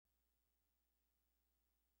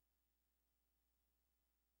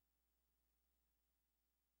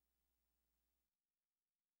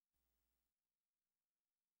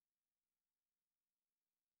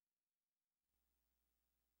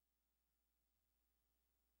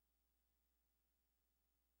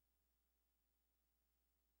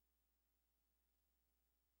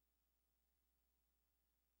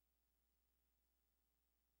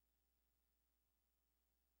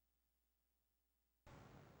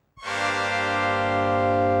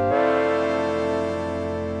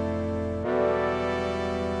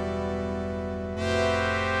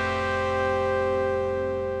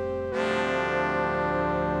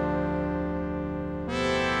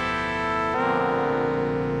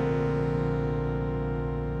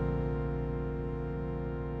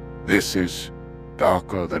This is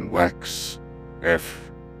Darker Than Wax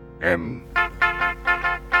FM.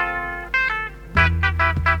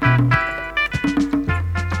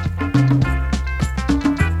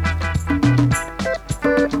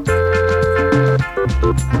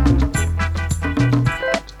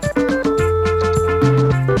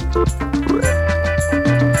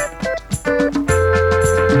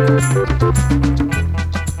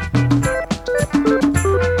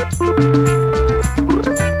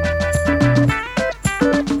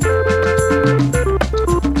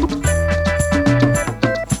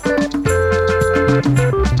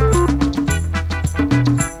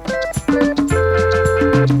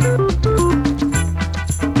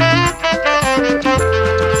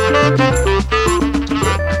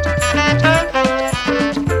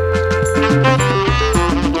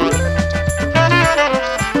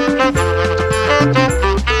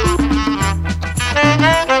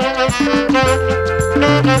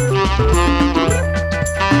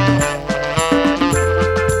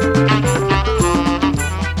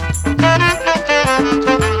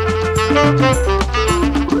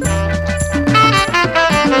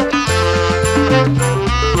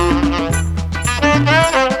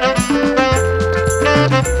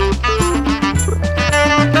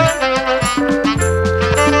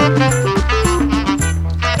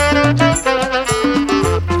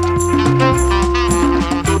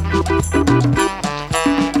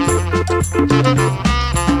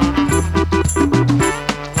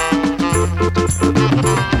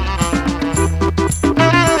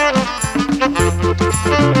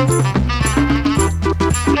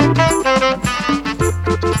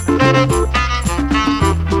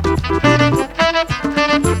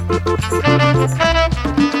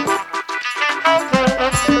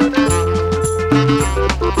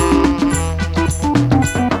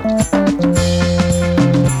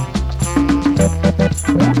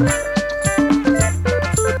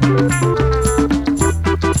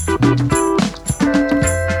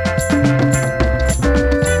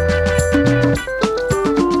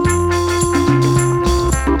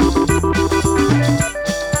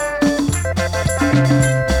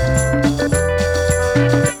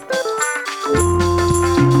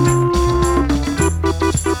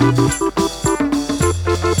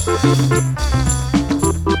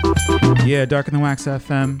 Darker Than Wax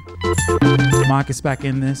FM. Marcus back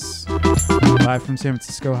in this. Live from San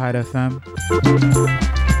Francisco, Hyde FM.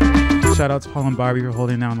 Shout out to Paul and Barbie for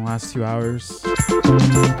holding down the last 2 hours.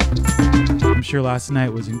 I'm sure last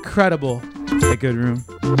night was incredible at Good Room.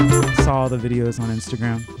 Saw all the videos on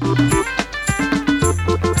Instagram.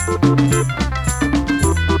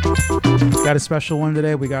 Got a special one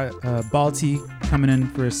today. We got Balti coming in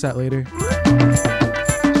for a set later.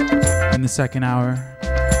 In the second hour.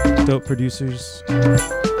 Dope producers. I'm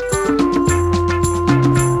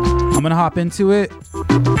gonna hop into it.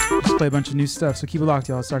 Just play a bunch of new stuff. So keep it locked,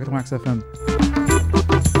 y'all. It's Darker Than Wax FM.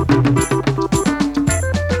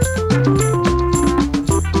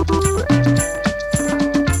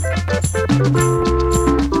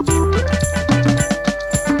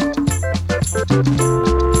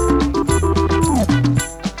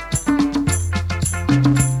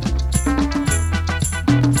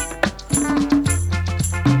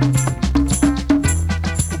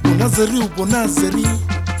 Ubonazeri,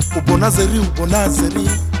 ubonazeri, ubonazeri,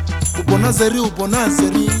 ubonazeri,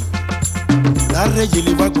 ubonazeri. Lare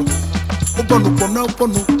yelivago, ubonupona,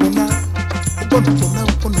 ubonupona, ubonupona,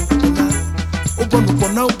 ubonupona,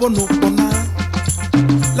 ubonupona, ubonupona.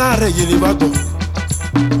 Lare yelivago,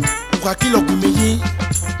 ukakilo gumeyi,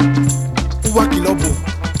 uwakilo bo,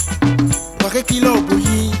 wakekilo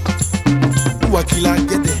boyi, uwakila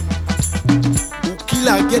gede,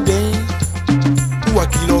 ukila gede.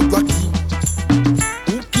 Uwakilo dwaki,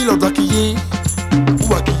 ukilo dwaki ye,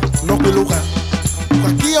 uwaki nokwe loka,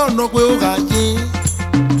 uwaki nokwe oga ye,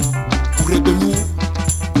 urebemu,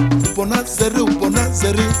 upona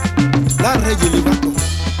zere, la re yele bato,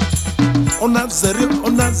 ona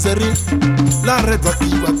zere, la re dwaki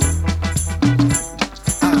bato.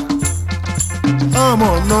 I'm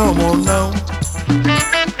on no now,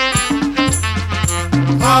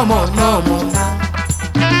 I'm on no now.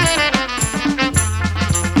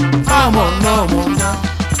 I'm on no more now.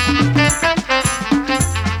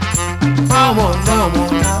 I'm on no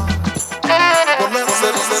more now.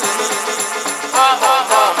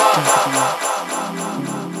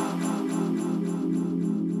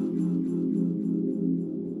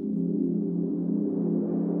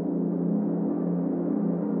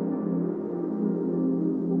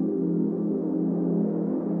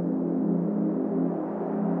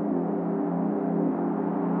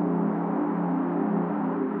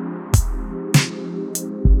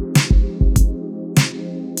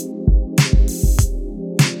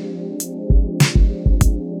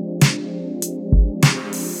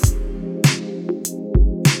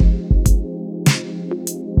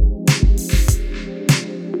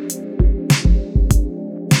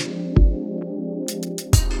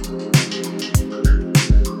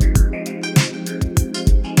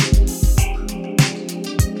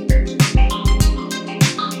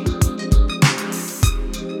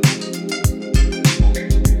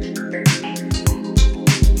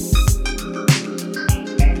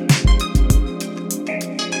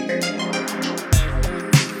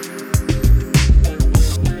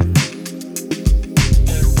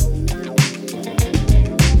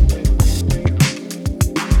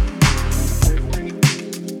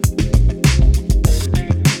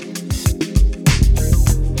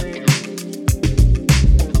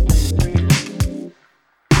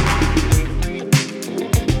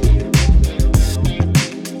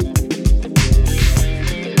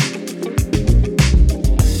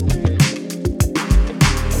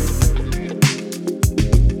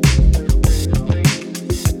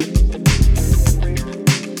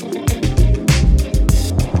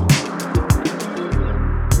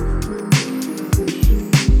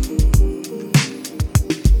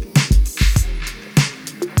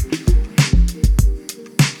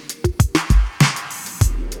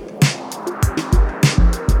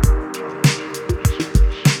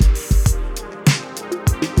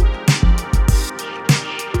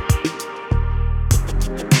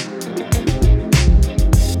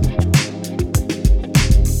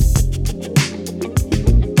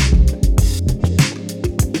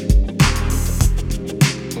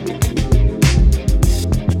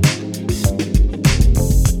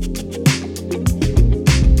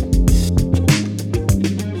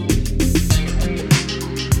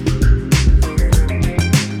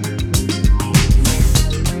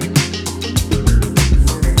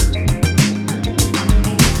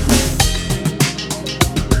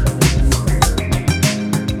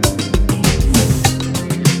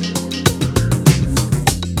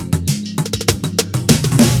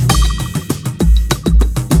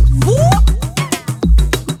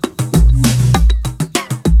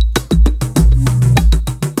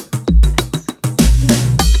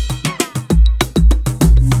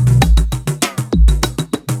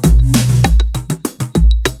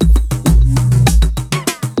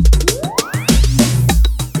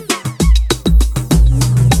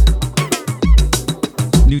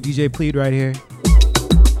 DJ Plead right here.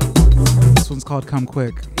 This one's called Come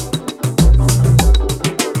Quick.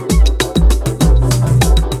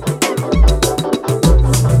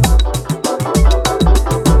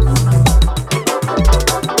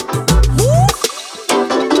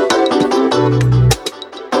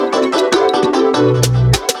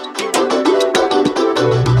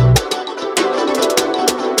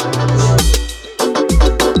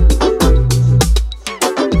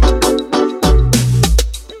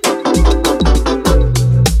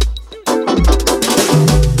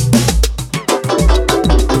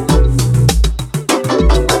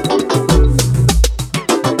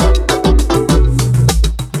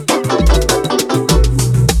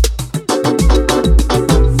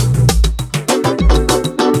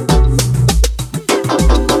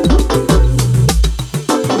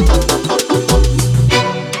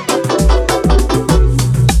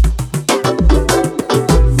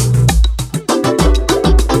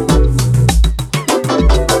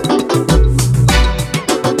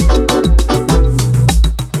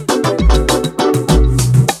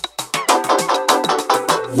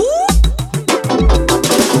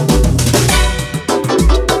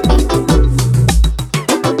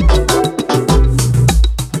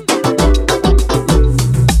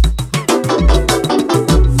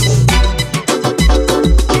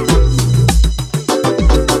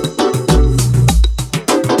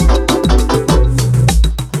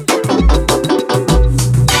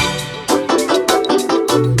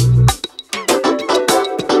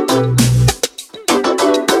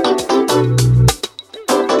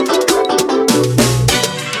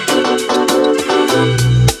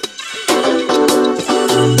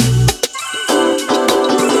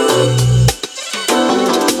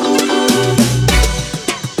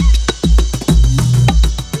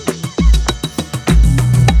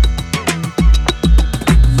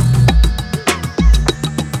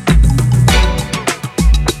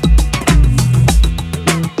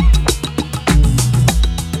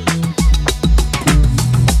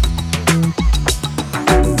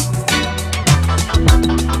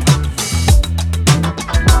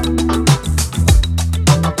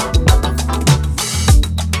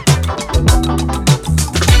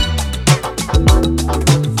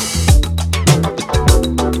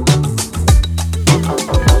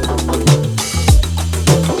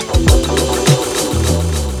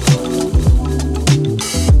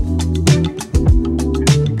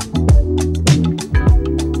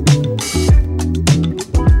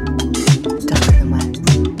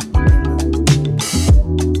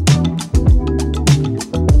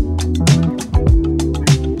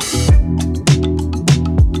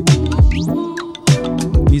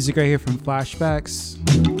 Music right here from Flashbacks.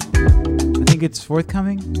 I think it's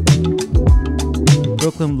forthcoming.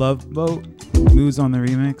 Brooklyn Love Boat. Moves on the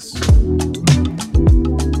remix.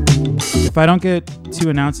 If I don't get to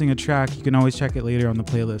announcing a track, you can always check it later on the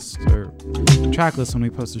playlist or track list when we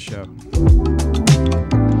post a show.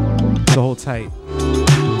 So hold tight.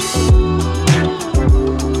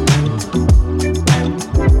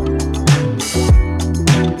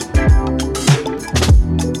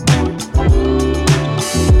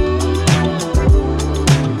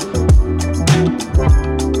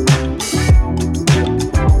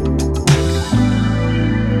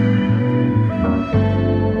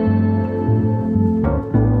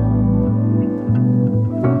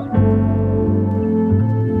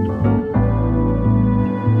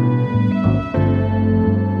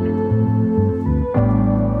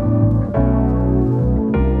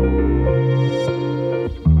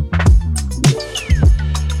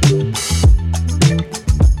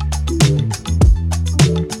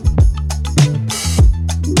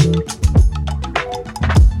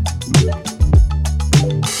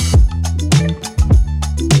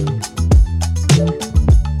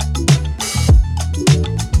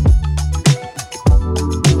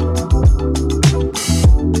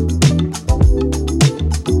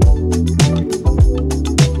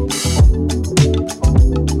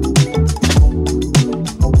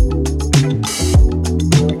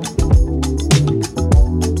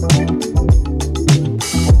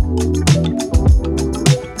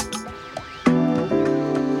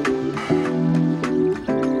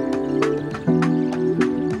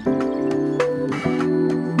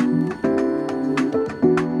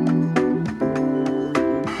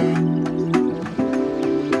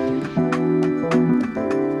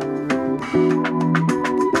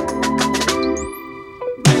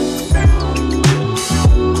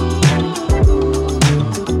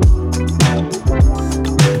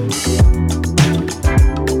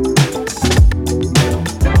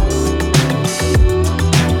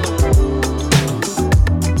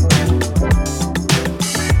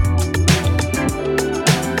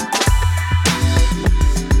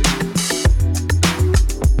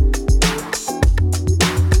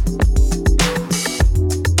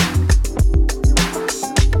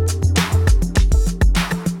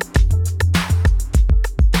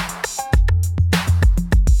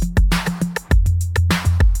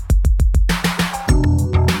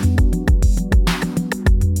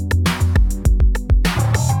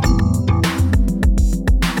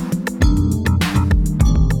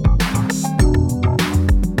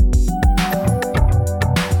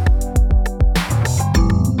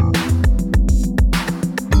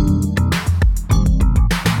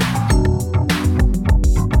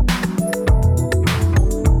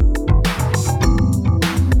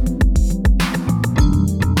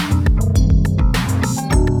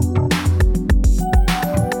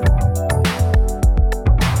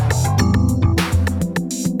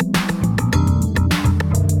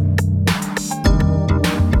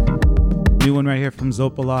 one right here from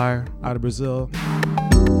Zopolar out of Brazil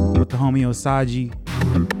with the homie Osagi.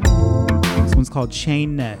 This one's called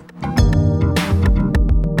Chain Net.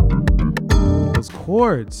 Those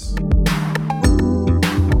chords.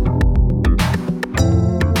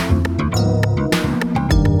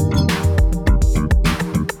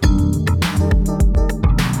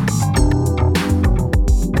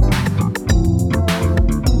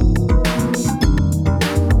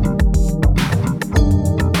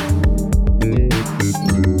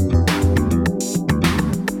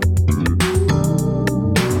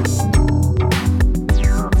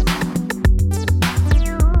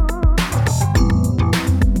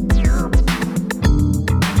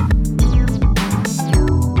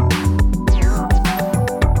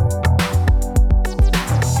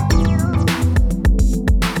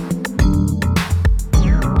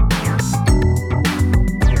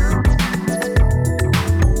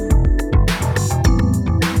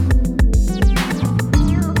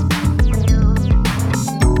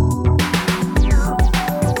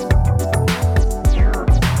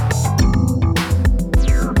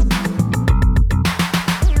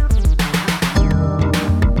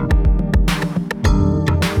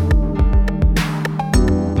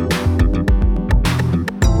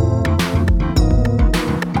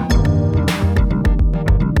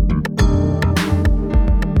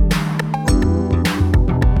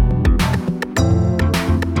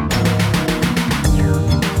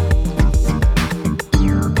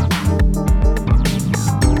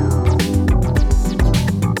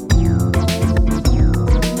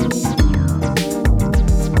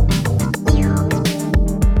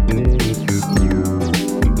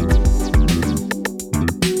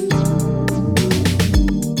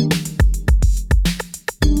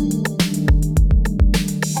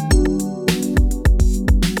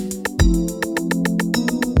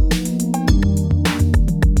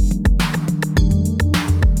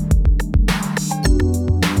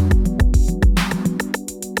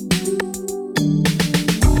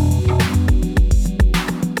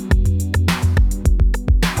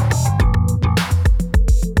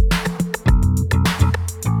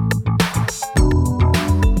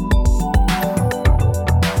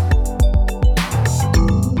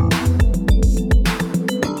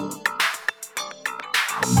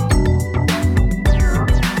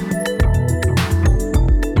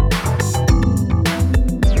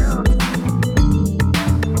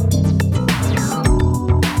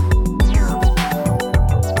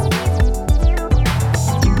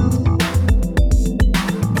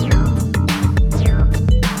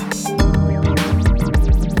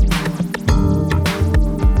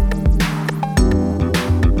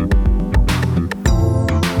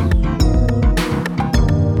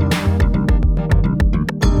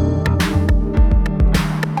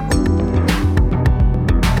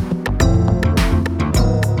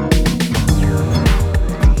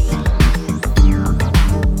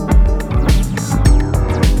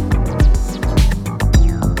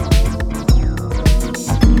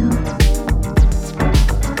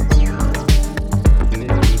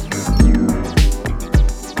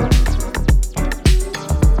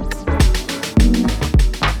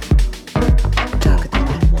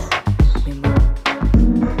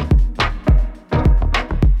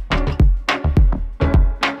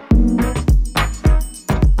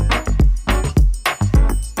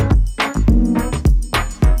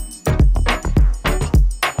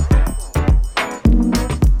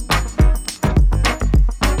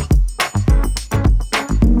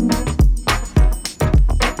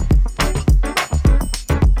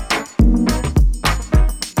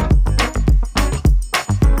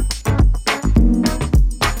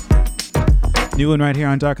 New one right here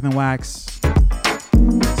on Darker Than Wax.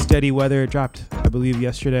 Steady Weather dropped, I believe,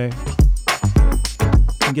 yesterday.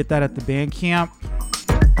 You can get that at the Bandcamp.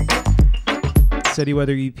 Steady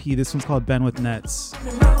Weather EP. This one's called Ben with Nets.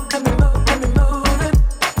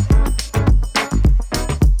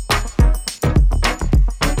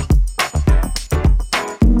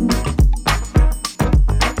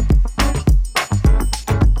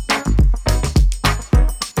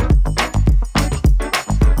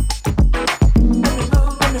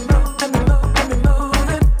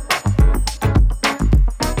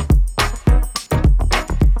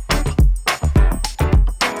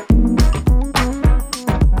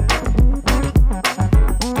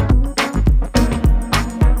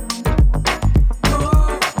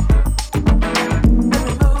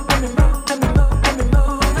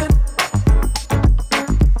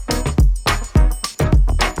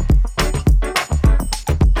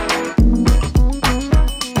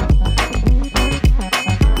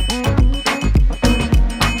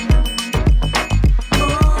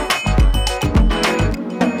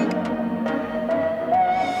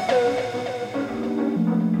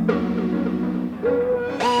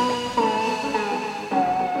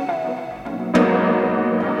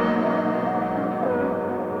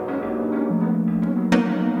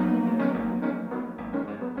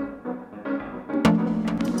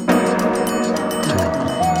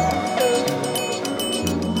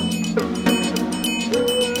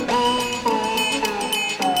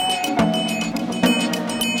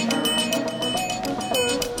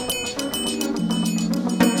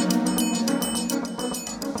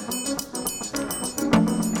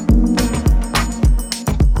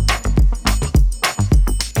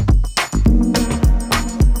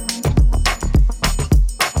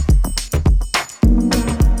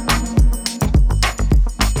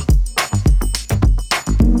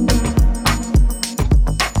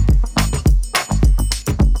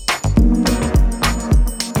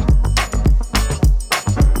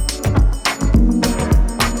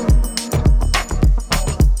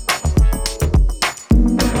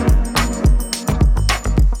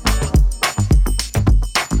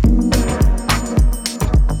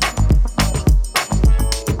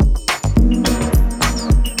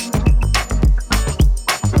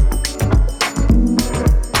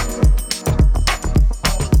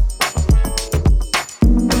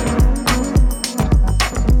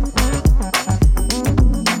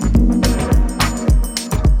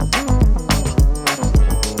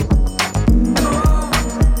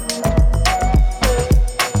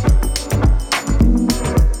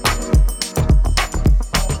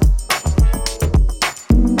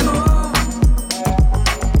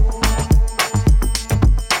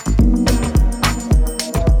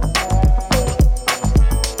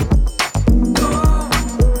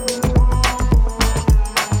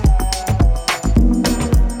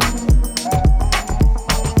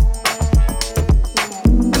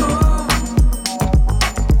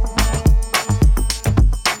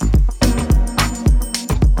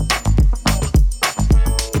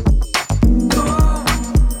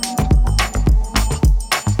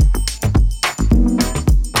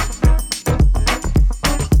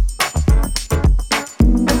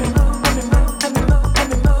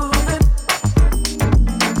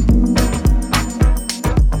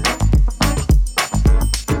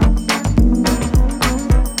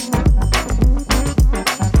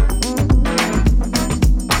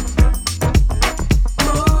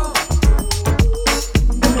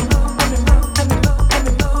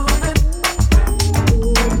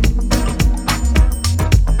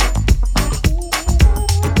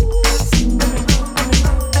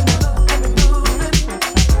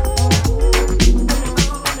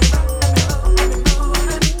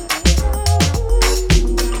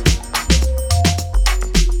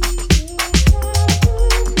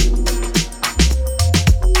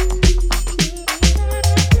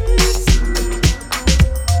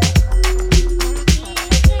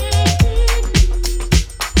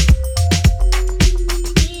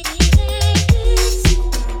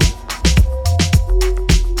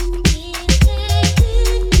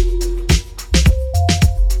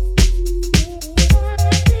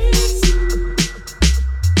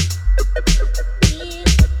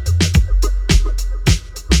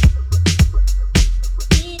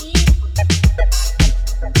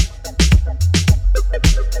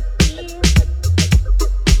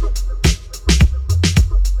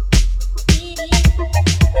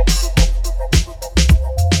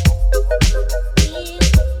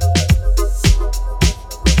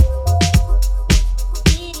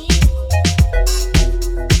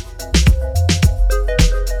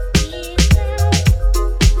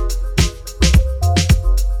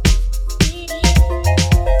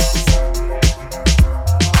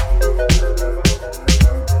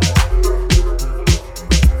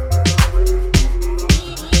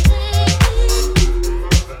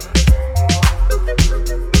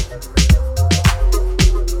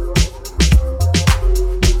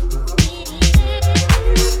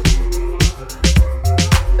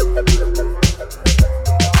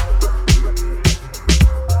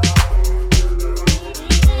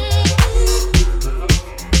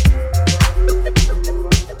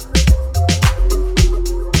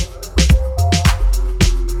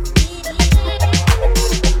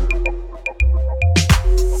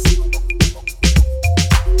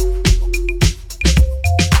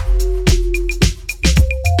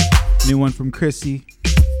 one from Chrissy.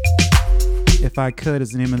 If I Could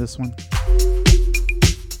is the name of this one.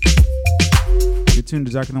 You're tuned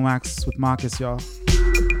to Darker Than Wax with Marcus, y'all. It's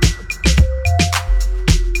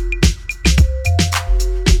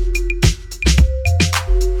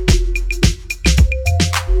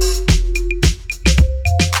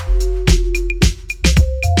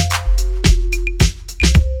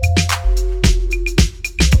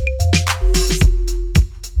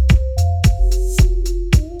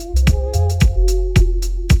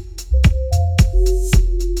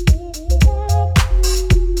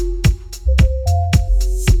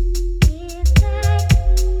like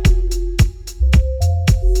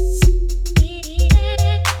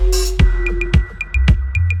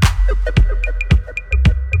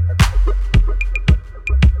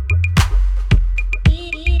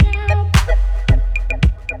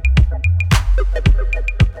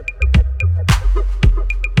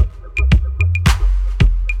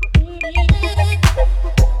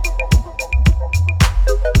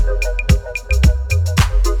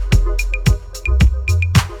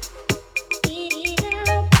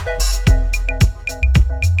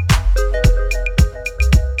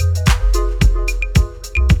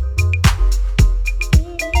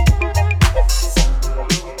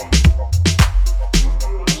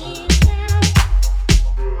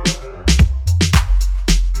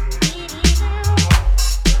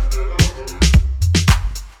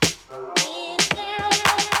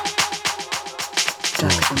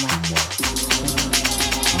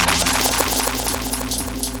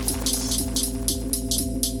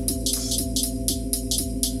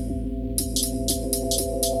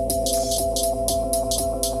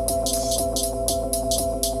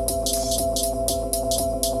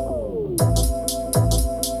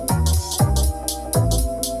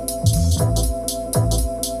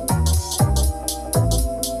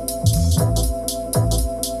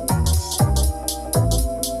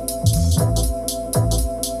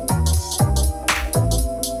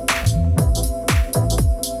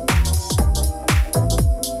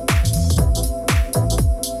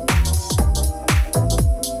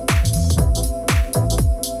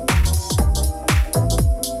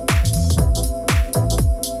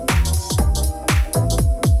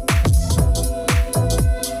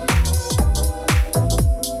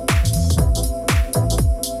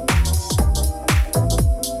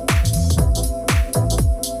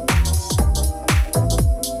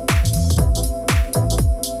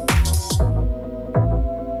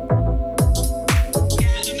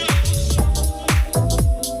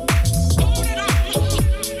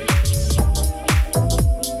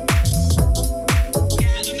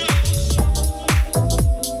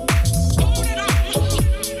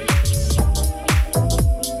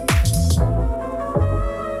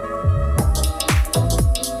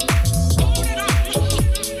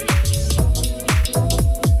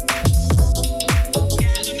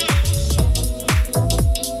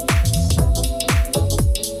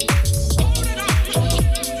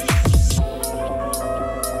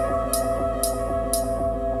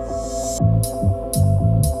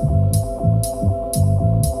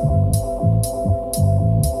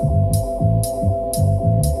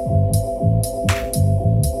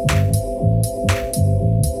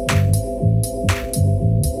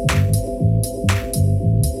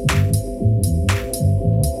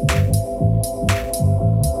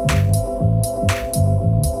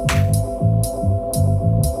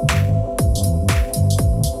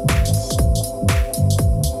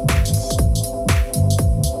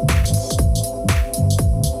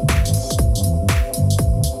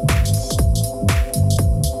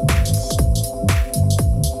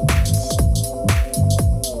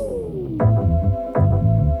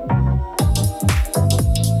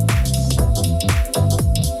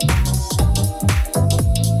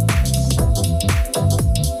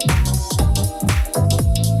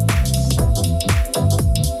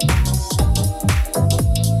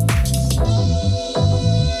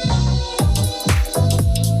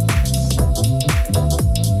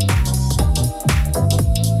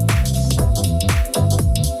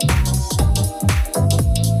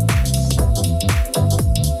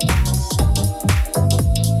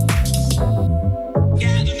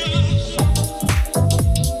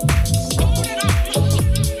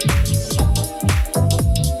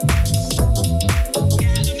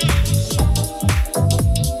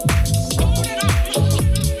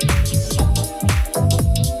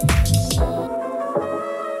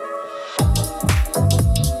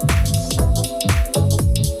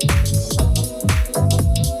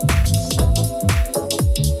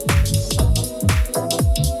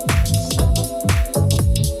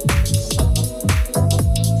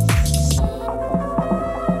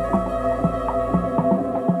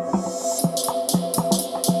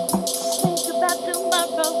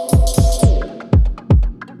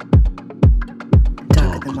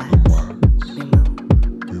the wax.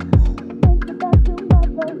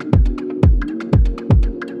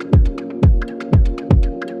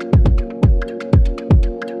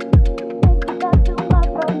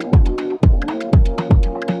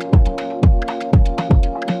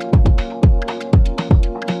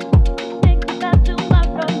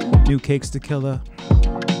 New Cakes to Killa.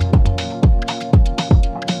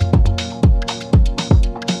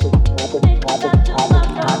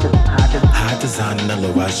 High design and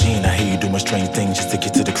L-O-I-G. I hear you doing strange things just to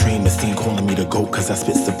get to the cream. The scene calling me the GOAT cause I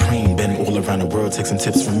spit supreme. Been all around the world, take some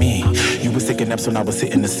tips from me. You was taking naps when I was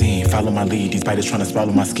sitting the scene. Follow my lead, these biters trying to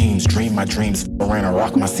swallow my schemes. Dream my dreams, around and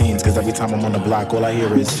rock my scenes. Cause every time I'm on the block, all I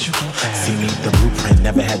hear is see me, the blueprint,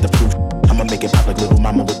 never had the proof. I'ma make it pop like little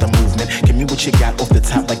mama with the movement. Give me what you got off the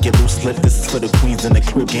top like your loose slip. This is for the queens in the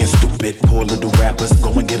crib getting stupid. Poor little rappers,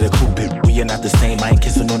 go and get a Cupid. We are not the same, I ain't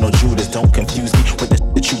kissing on no Judas. Don't confuse me with the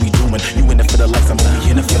shit you be doing. You in it for the likes, I'm only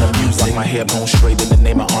in it for the music. Like my hair bone straight in the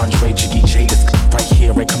name of Andre Jiggy J. This right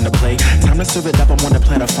here, I come to play. Time to serve it up, I wanna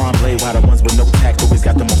plant a farm blade. While the ones with no tact always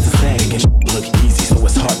got the most to say. Making shit look easy, so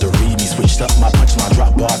it's hard to read me. Switched up my punchline,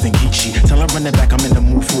 drop bars and Geechee. Tell her run it back, I'm in the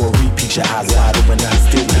mood for a repeat. Your eyes wide open, I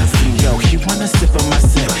still can see. Yo, he wanna sip of my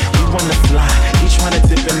sip, he wanna fly, he tryna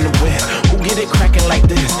dip in the whip. Who get it cracking like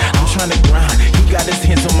this? I'm tryna grind, he got his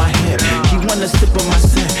hands on my hip. He wanna sip of my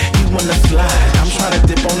sip, he wanna fly, I'm tryna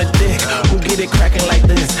dip on the dick. Who get it cracking like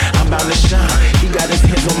this? I'm bound to shine, he got his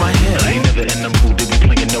hands on my hip. I ain't never in the mood to be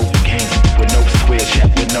playing no games with no square chat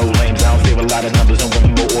with no lames. I don't save a lot of numbers, don't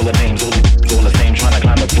remember all the names. All the same, tryna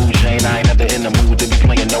climb the food chain. I ain't never in the mood to be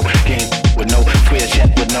playing no games with no square chat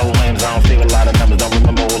with no lames. I don't save a lot of numbers, don't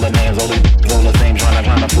remember all the names. All the same, tryna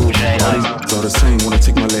climb the food chain. It's all the same, wanna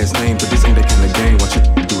take my last name, but this ain't that kind of game. Watch it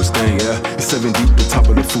do its thing, yeah. It's 7 deep, the top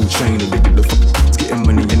of the food chain. Addicted to it's getting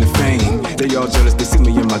money and the fame. They all jealous, they see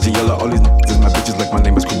me in my Giella. All these is my bitches like my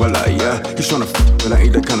name is Cruella, yeah. He's tryna but I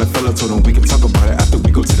ain't that kind of fella. Told him we can talk about it after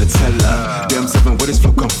we go to the teller. Damn 7, where this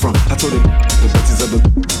flow come from? I told him the bitches of the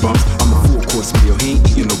bumps. I'm a full course meal, he ain't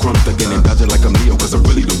eating no crumbs. Thuggin' and dodging like I'm Leo, cause I'm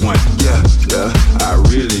really the one. Yeah, I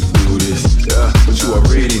really do this, yeah. But you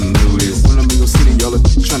already knew this. When I'm in your city, y'all are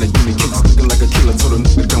tryna give me kicks, looking like a killer. Told him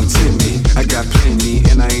don't tempt me. I got plenty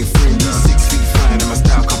and I ain't friendly. 6 feet fine and my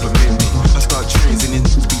style compliment me. I start trends and then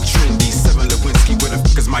be trendy. 7 Lewinsky, where the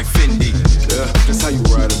fuck is my Fendi? Yeah, that's how you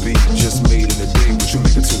ride a beat. Just made in a day, but you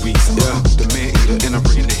make it 2 weeks. Yeah, the man eater and I'm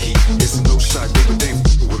bringing the heat. It's no shot, they but they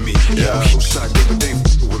with me. Yeah, no shot, they but they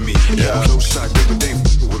with me. Yeah, no shot, they but they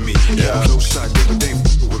with me. Yeah, no shot, they but they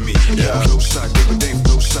with me. Yeah, no shot, they but they,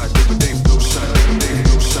 no shot, they but they, no shot, they but they,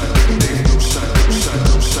 no shot, they but they, no shot, no shot,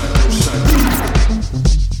 no shot, no shot.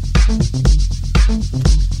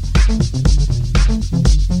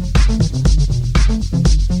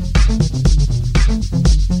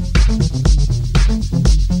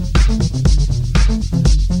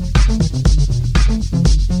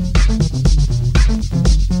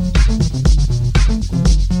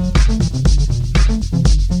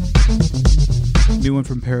 New one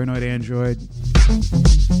from Paranoid Android.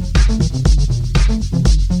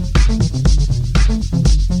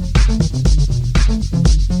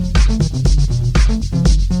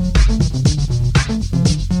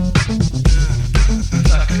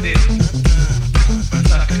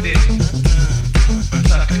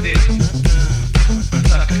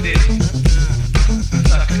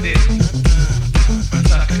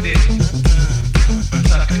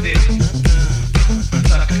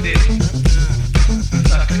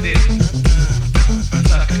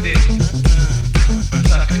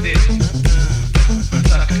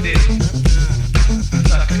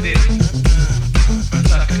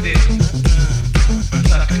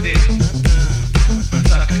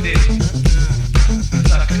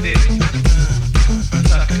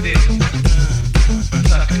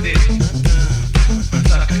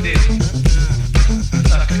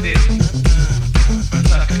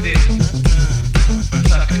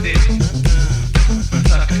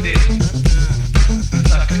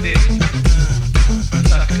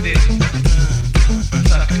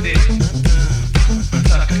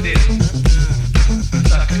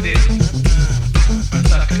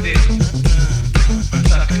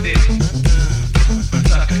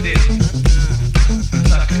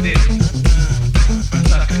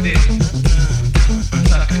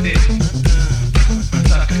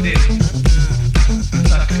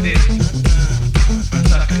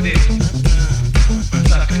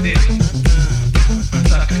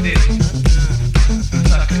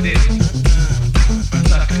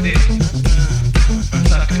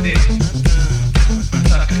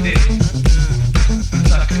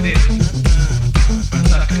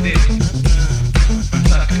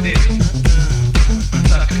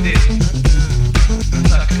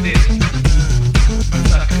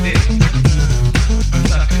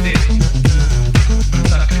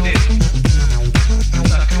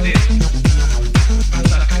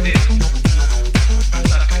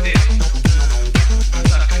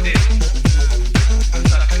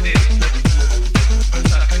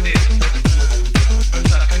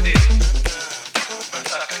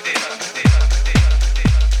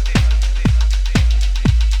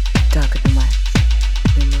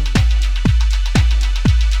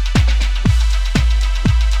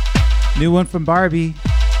 New one from Barbie,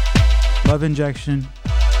 Love Injection,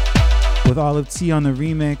 with Olive T on the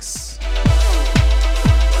remix.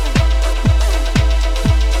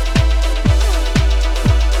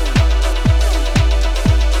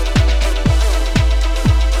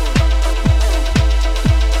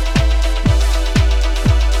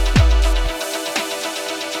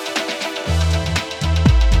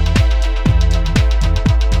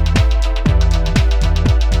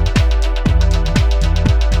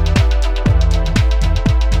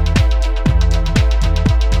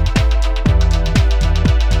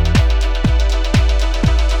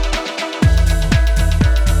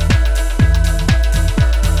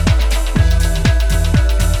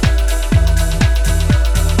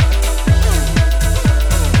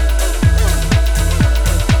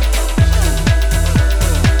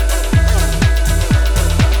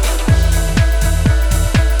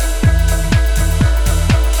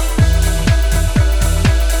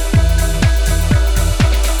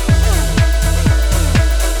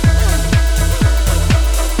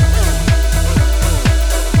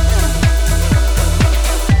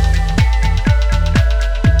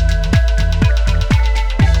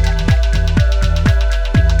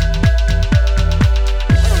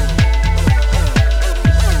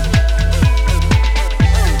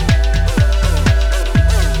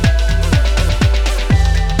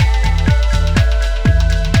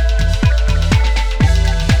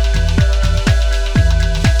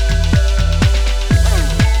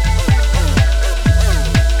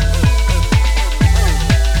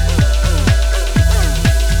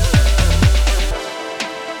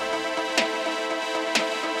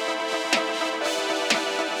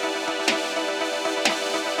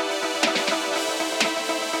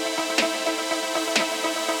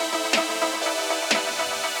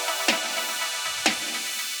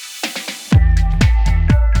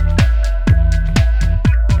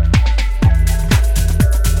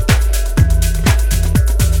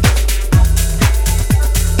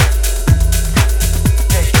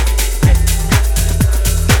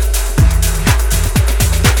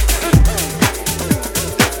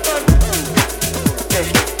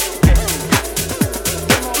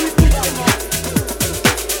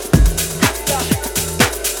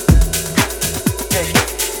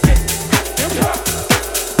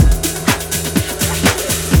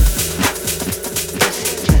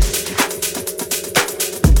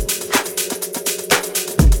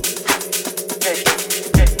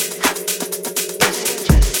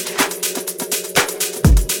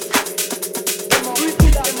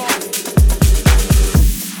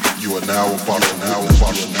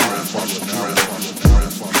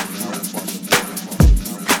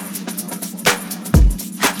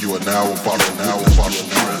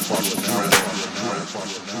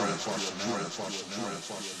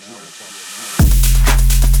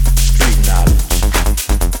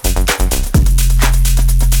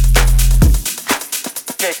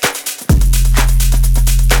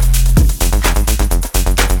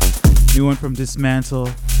 New one from Dismantle.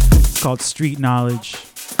 It's called Street Knowledge.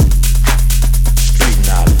 Street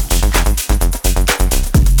knowledge.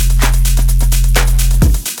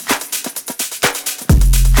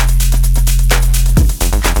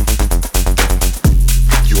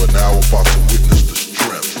 You are now about to witness the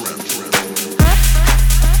strength.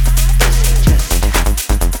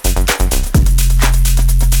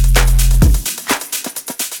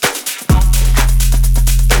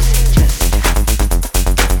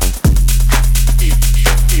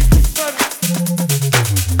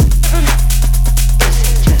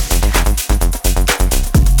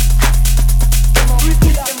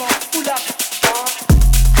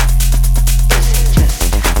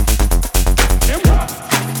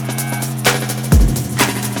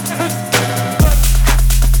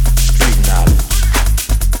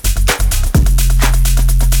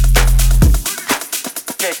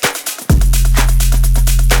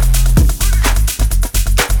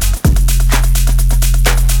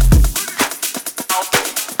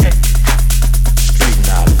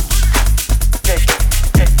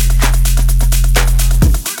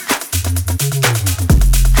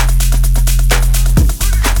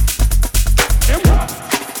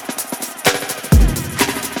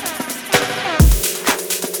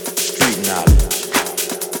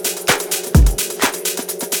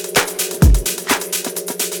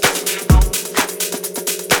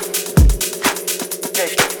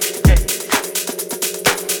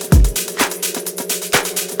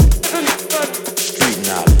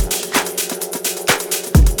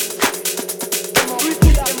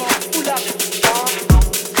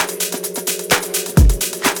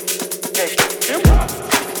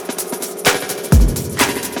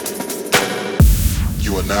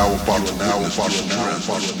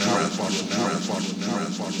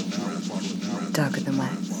 Darker than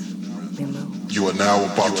wax, we move. You are now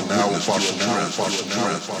about to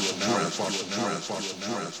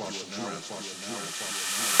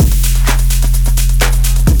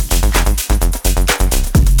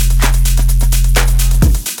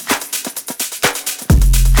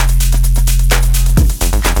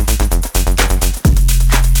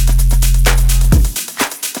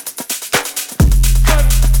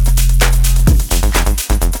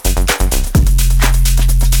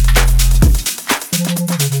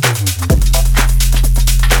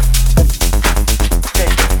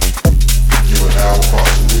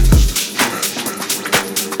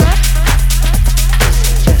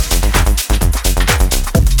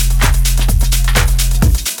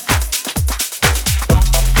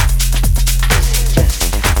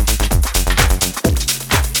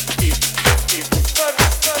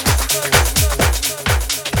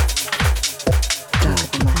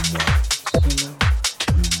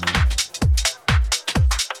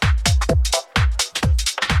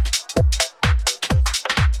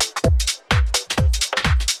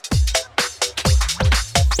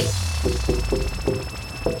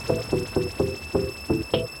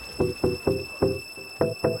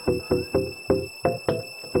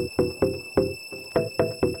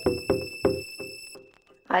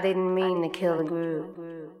I didn't mean to kill the groove.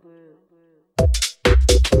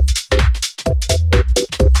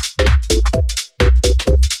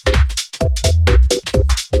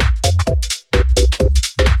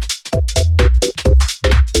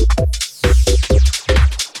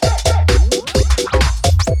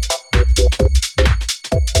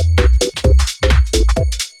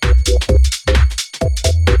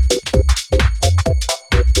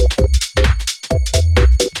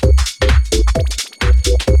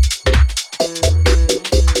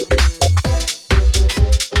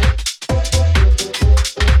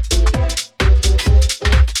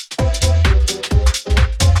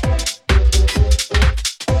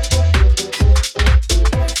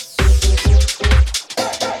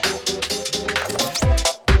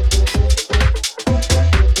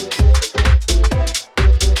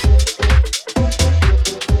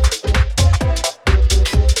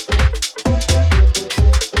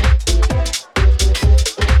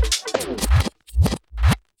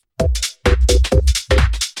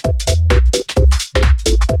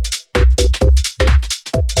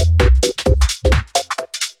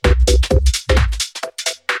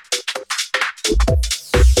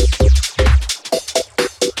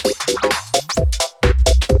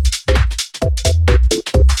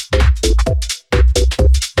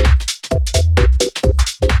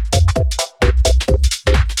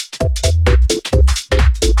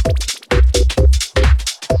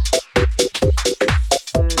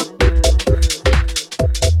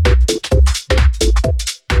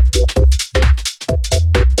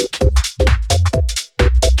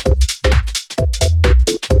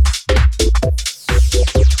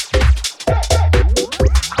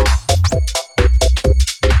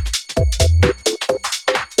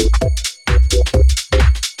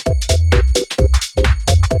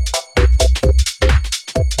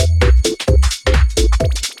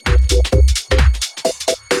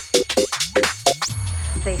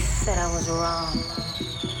 They said I was wrong,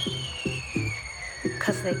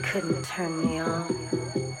 'cause they couldn't turn me on.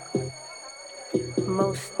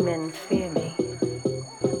 Most men fear me.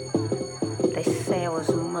 They say I was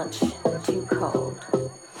much too cold.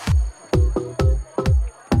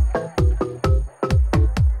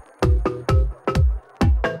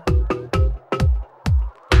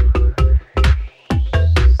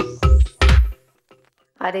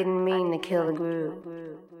 I didn't mean to kill the groove.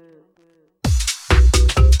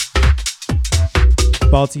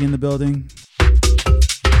 Balti in the building.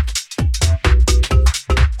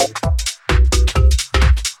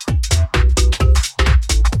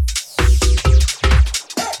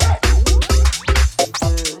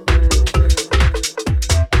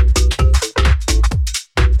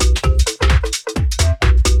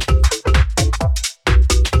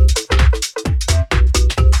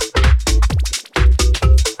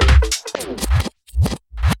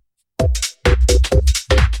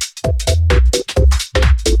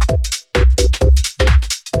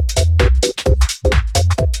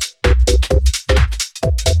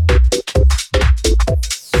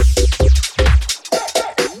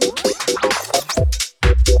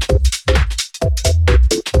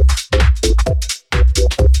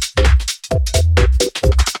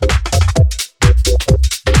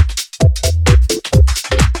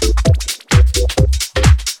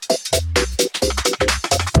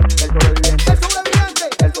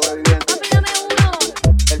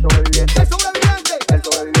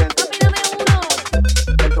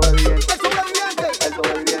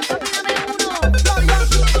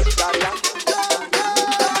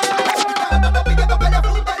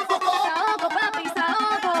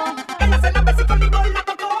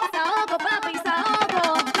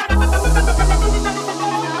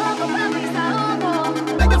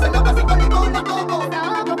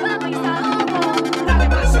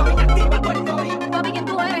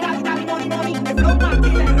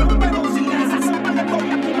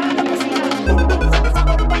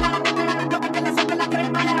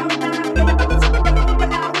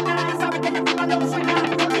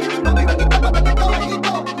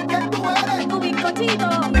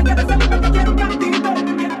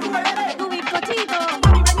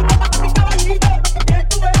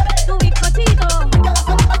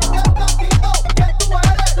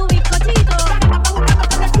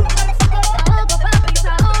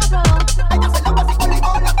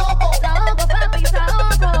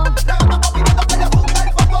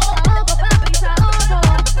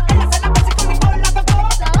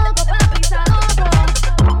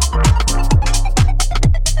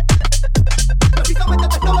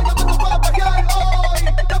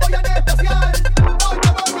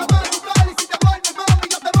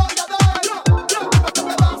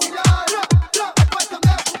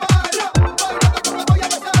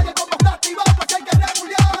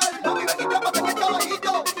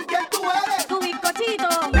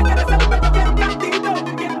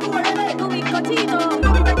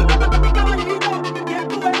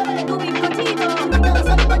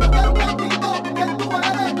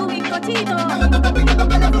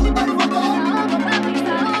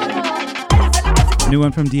 New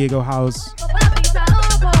one from Diego House.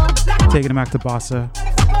 Taking him back to Bossa.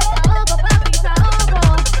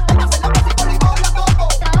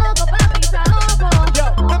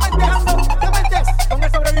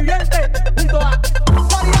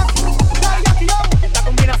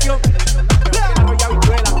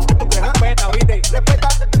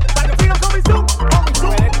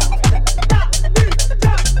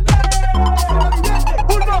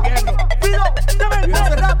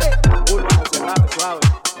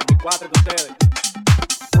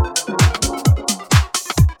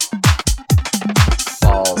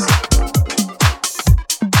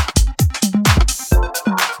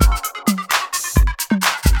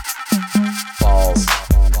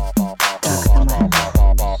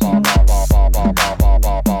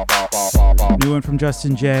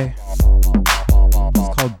 Justin J.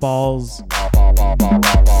 It's called Balls.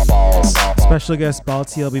 Special guest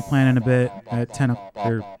Balti will be playing in a bit at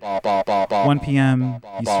 1 p.m.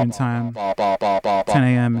 Eastern Time, 10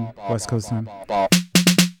 a.m. West Coast Time.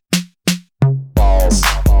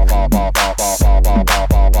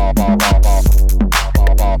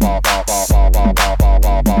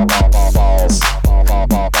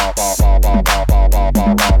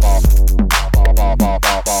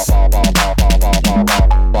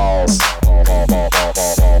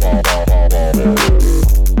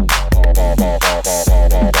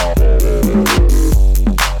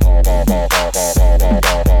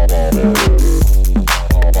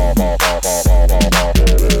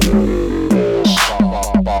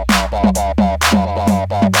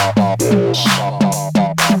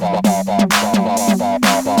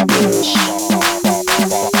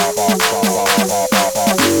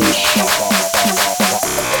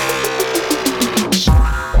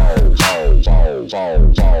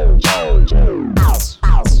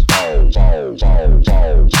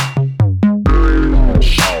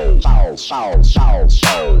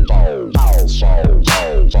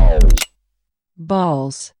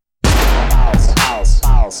 Balls.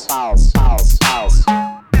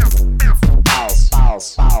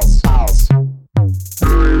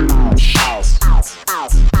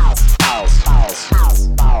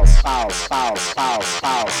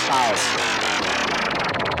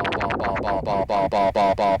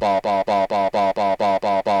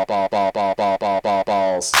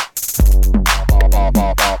 Balls.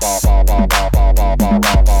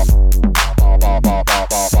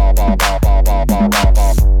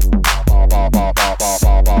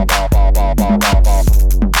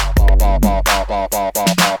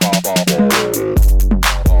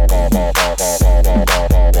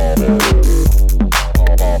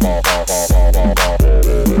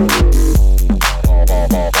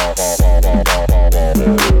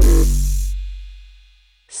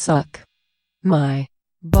 Suck my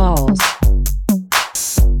balls.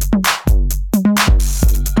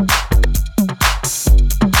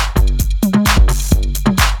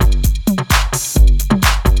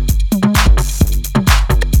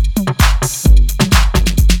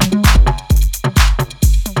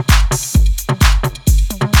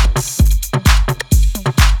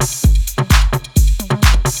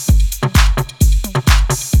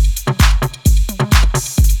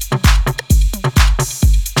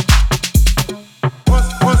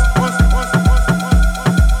 What's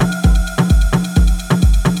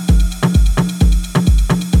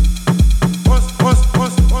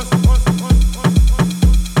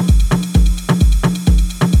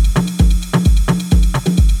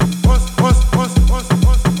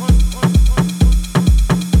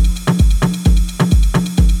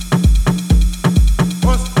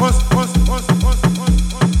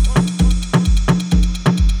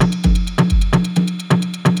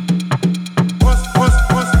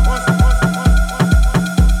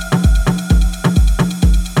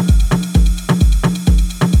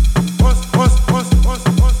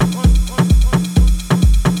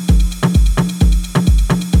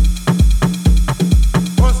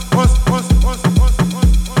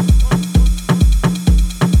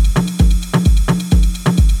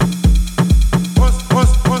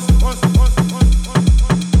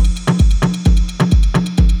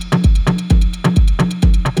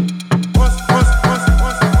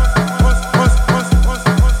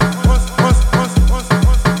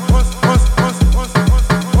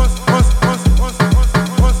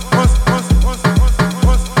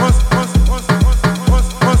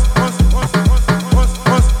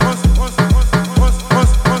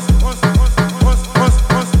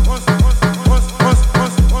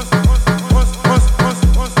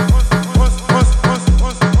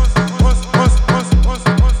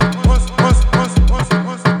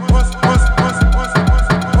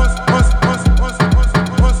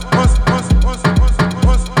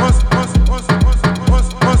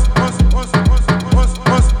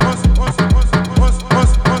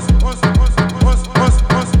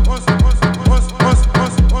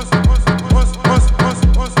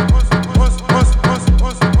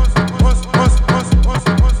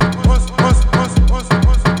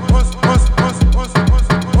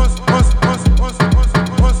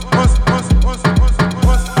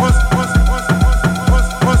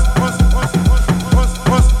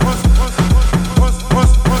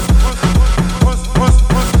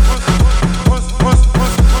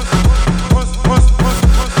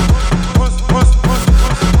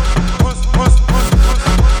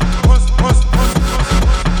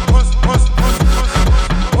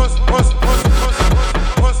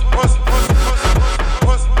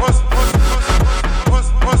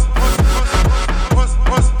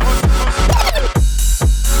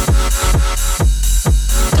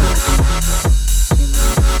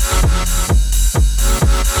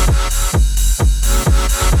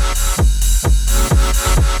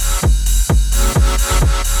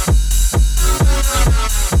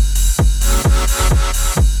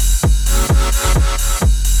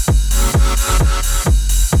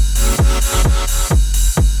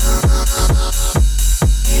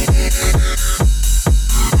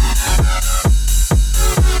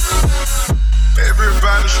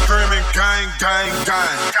gang, gang,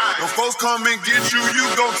 gang. When folks come and get you, you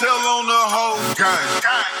gon' tell on the whole gang.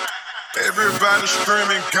 Everybody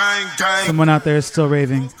screaming gang, gang. Someone out there is still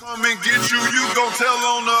raving. Come and get you, you gon' tell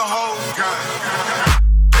on the whole gang.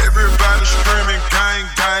 Everybody screaming gang,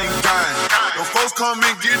 gang, gang. When folks come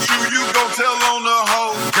and get you, you gon' tell on the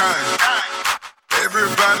whole gang.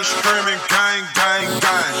 Everybody screaming gang, gang,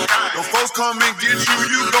 gang. When folks come and get you,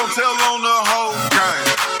 you gon' tell on the whole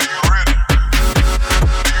gang.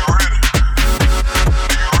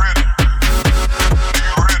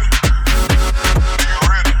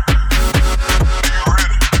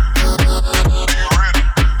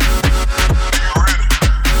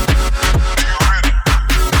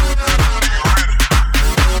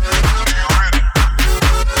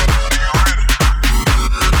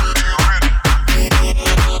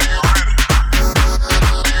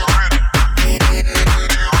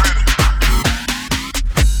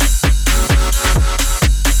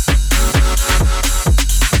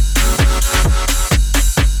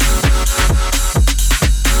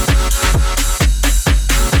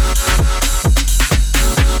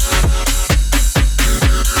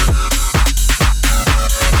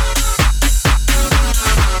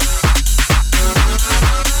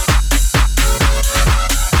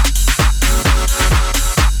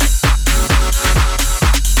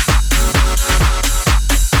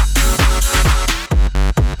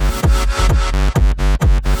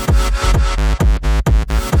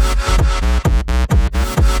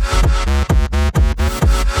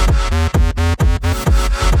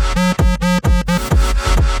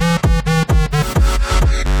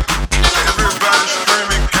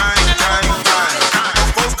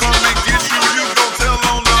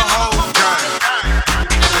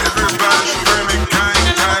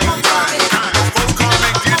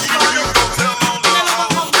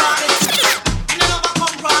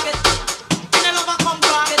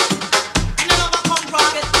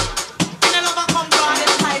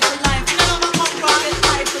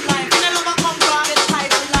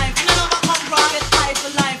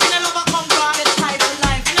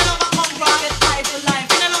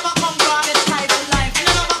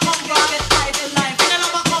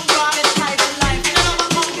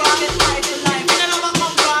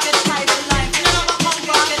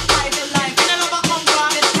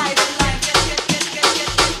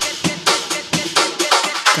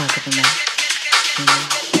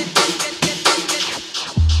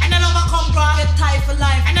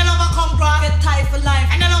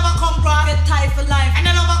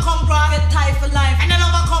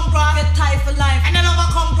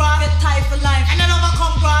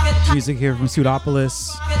 Music here from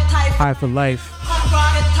Pseudopolis, High for Life.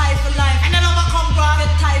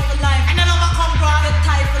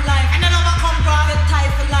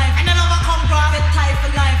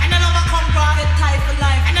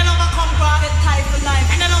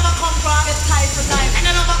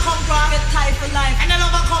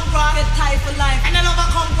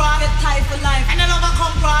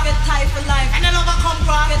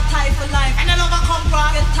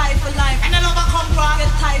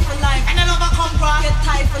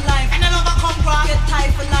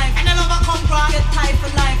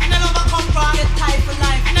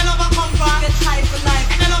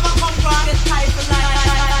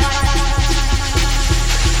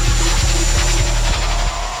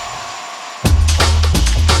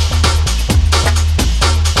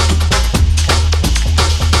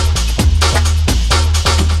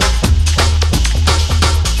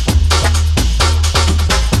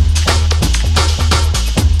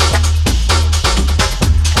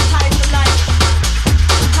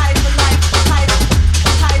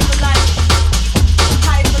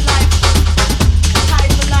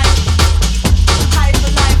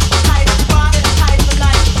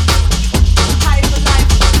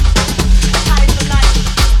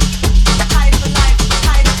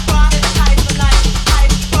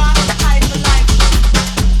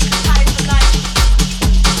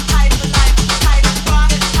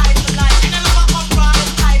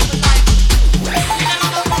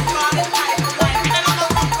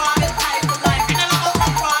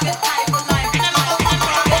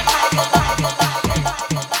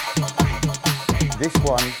 This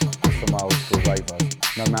one is for my old school ravers.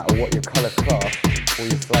 No matter what your colour class or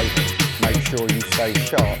your flavour, make sure you stay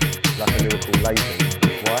sharp like a lyrical lazy.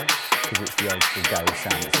 Why? Because it's the old school garage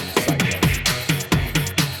sound that's going to save us.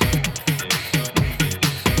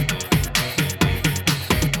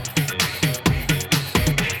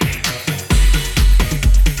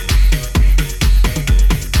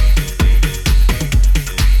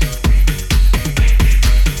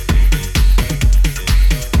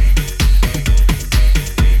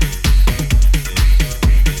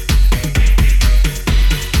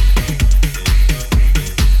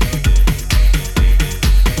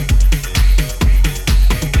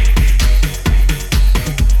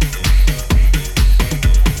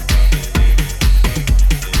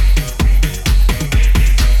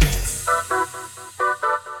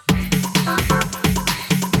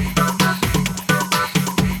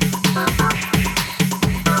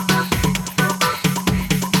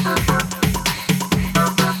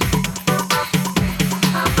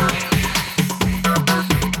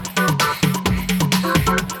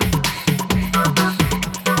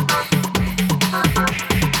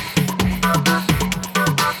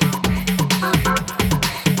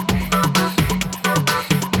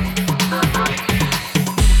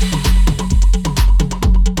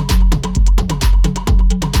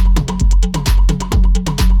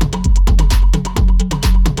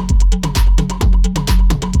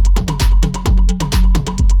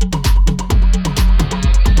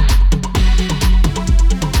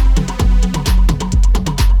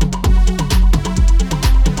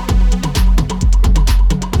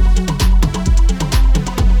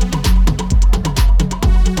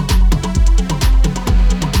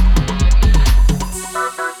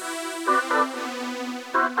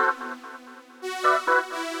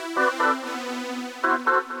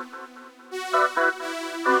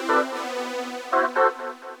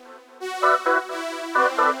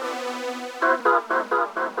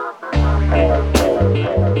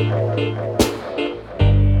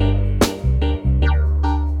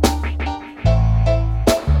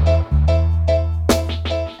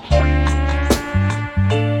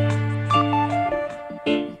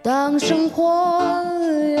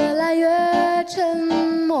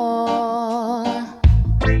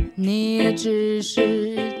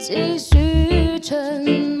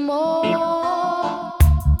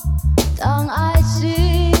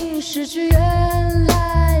 失去原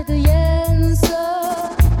来的颜色，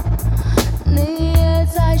你也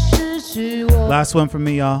在失去我。 Last one from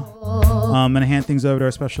me, y'all. I'm gonna hand things over to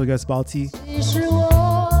our special guest, Balti. 其实我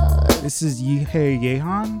This is Yihei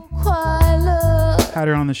Yehan. 快乐 Had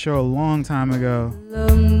her on the show a long time ago.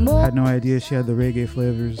 冷漠 Had no idea she had the reggae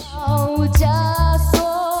flavors. 枷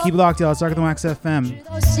锁 Keep it locked, y'all. It's Darker Than Wax FM.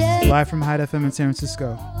 到现 Live from Hyde FM in San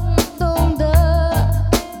Francisco. 懂得，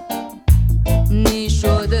你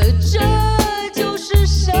说的这就是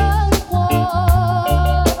生活。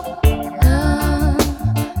啦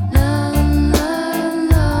啦啦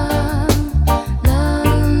啦啦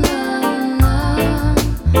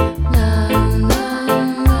啦啦。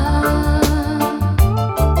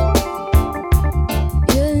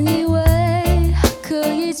原以为可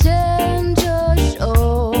以牵着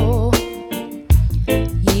手，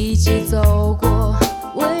一起走过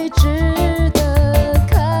未知的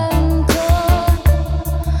坎坷，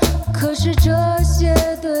可是这些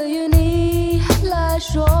对于你来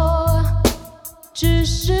说，只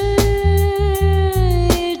是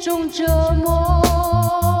一种折磨。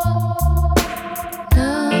啦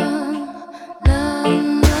啦啦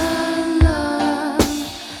啦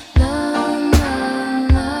啦啦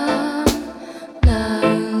啦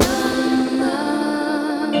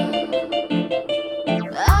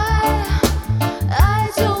啦。爱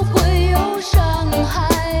就会有伤害，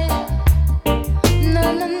呐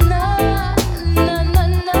呐呐呐呐呐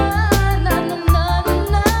呐呐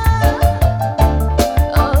呐。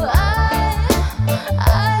哦，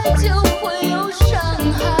爱就会有伤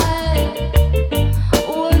害，我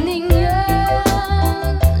宁愿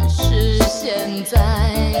是现在。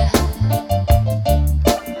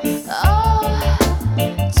哦，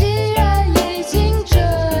既然已经这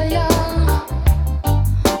样。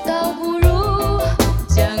倒不如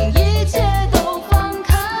将一切都放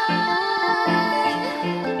开，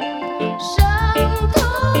伤痛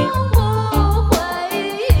不会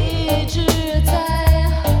一直在，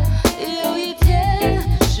有一天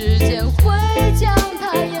时间会将它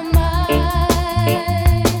掩埋。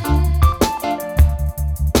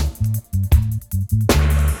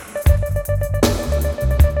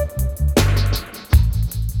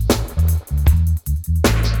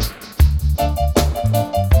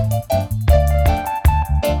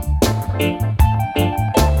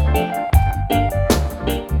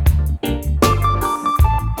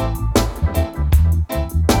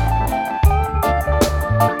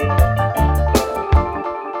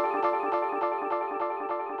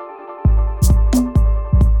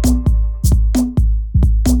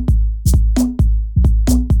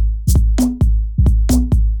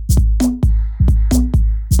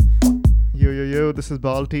Yo, this is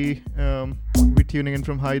Balti. We're tuning in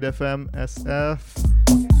from Hyde FM SF.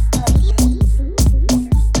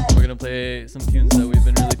 We're gonna play some tunes that we've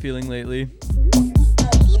been really feeling lately.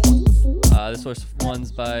 This first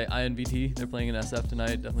one's by INVT. They're playing in SF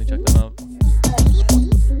tonight. Definitely check them out.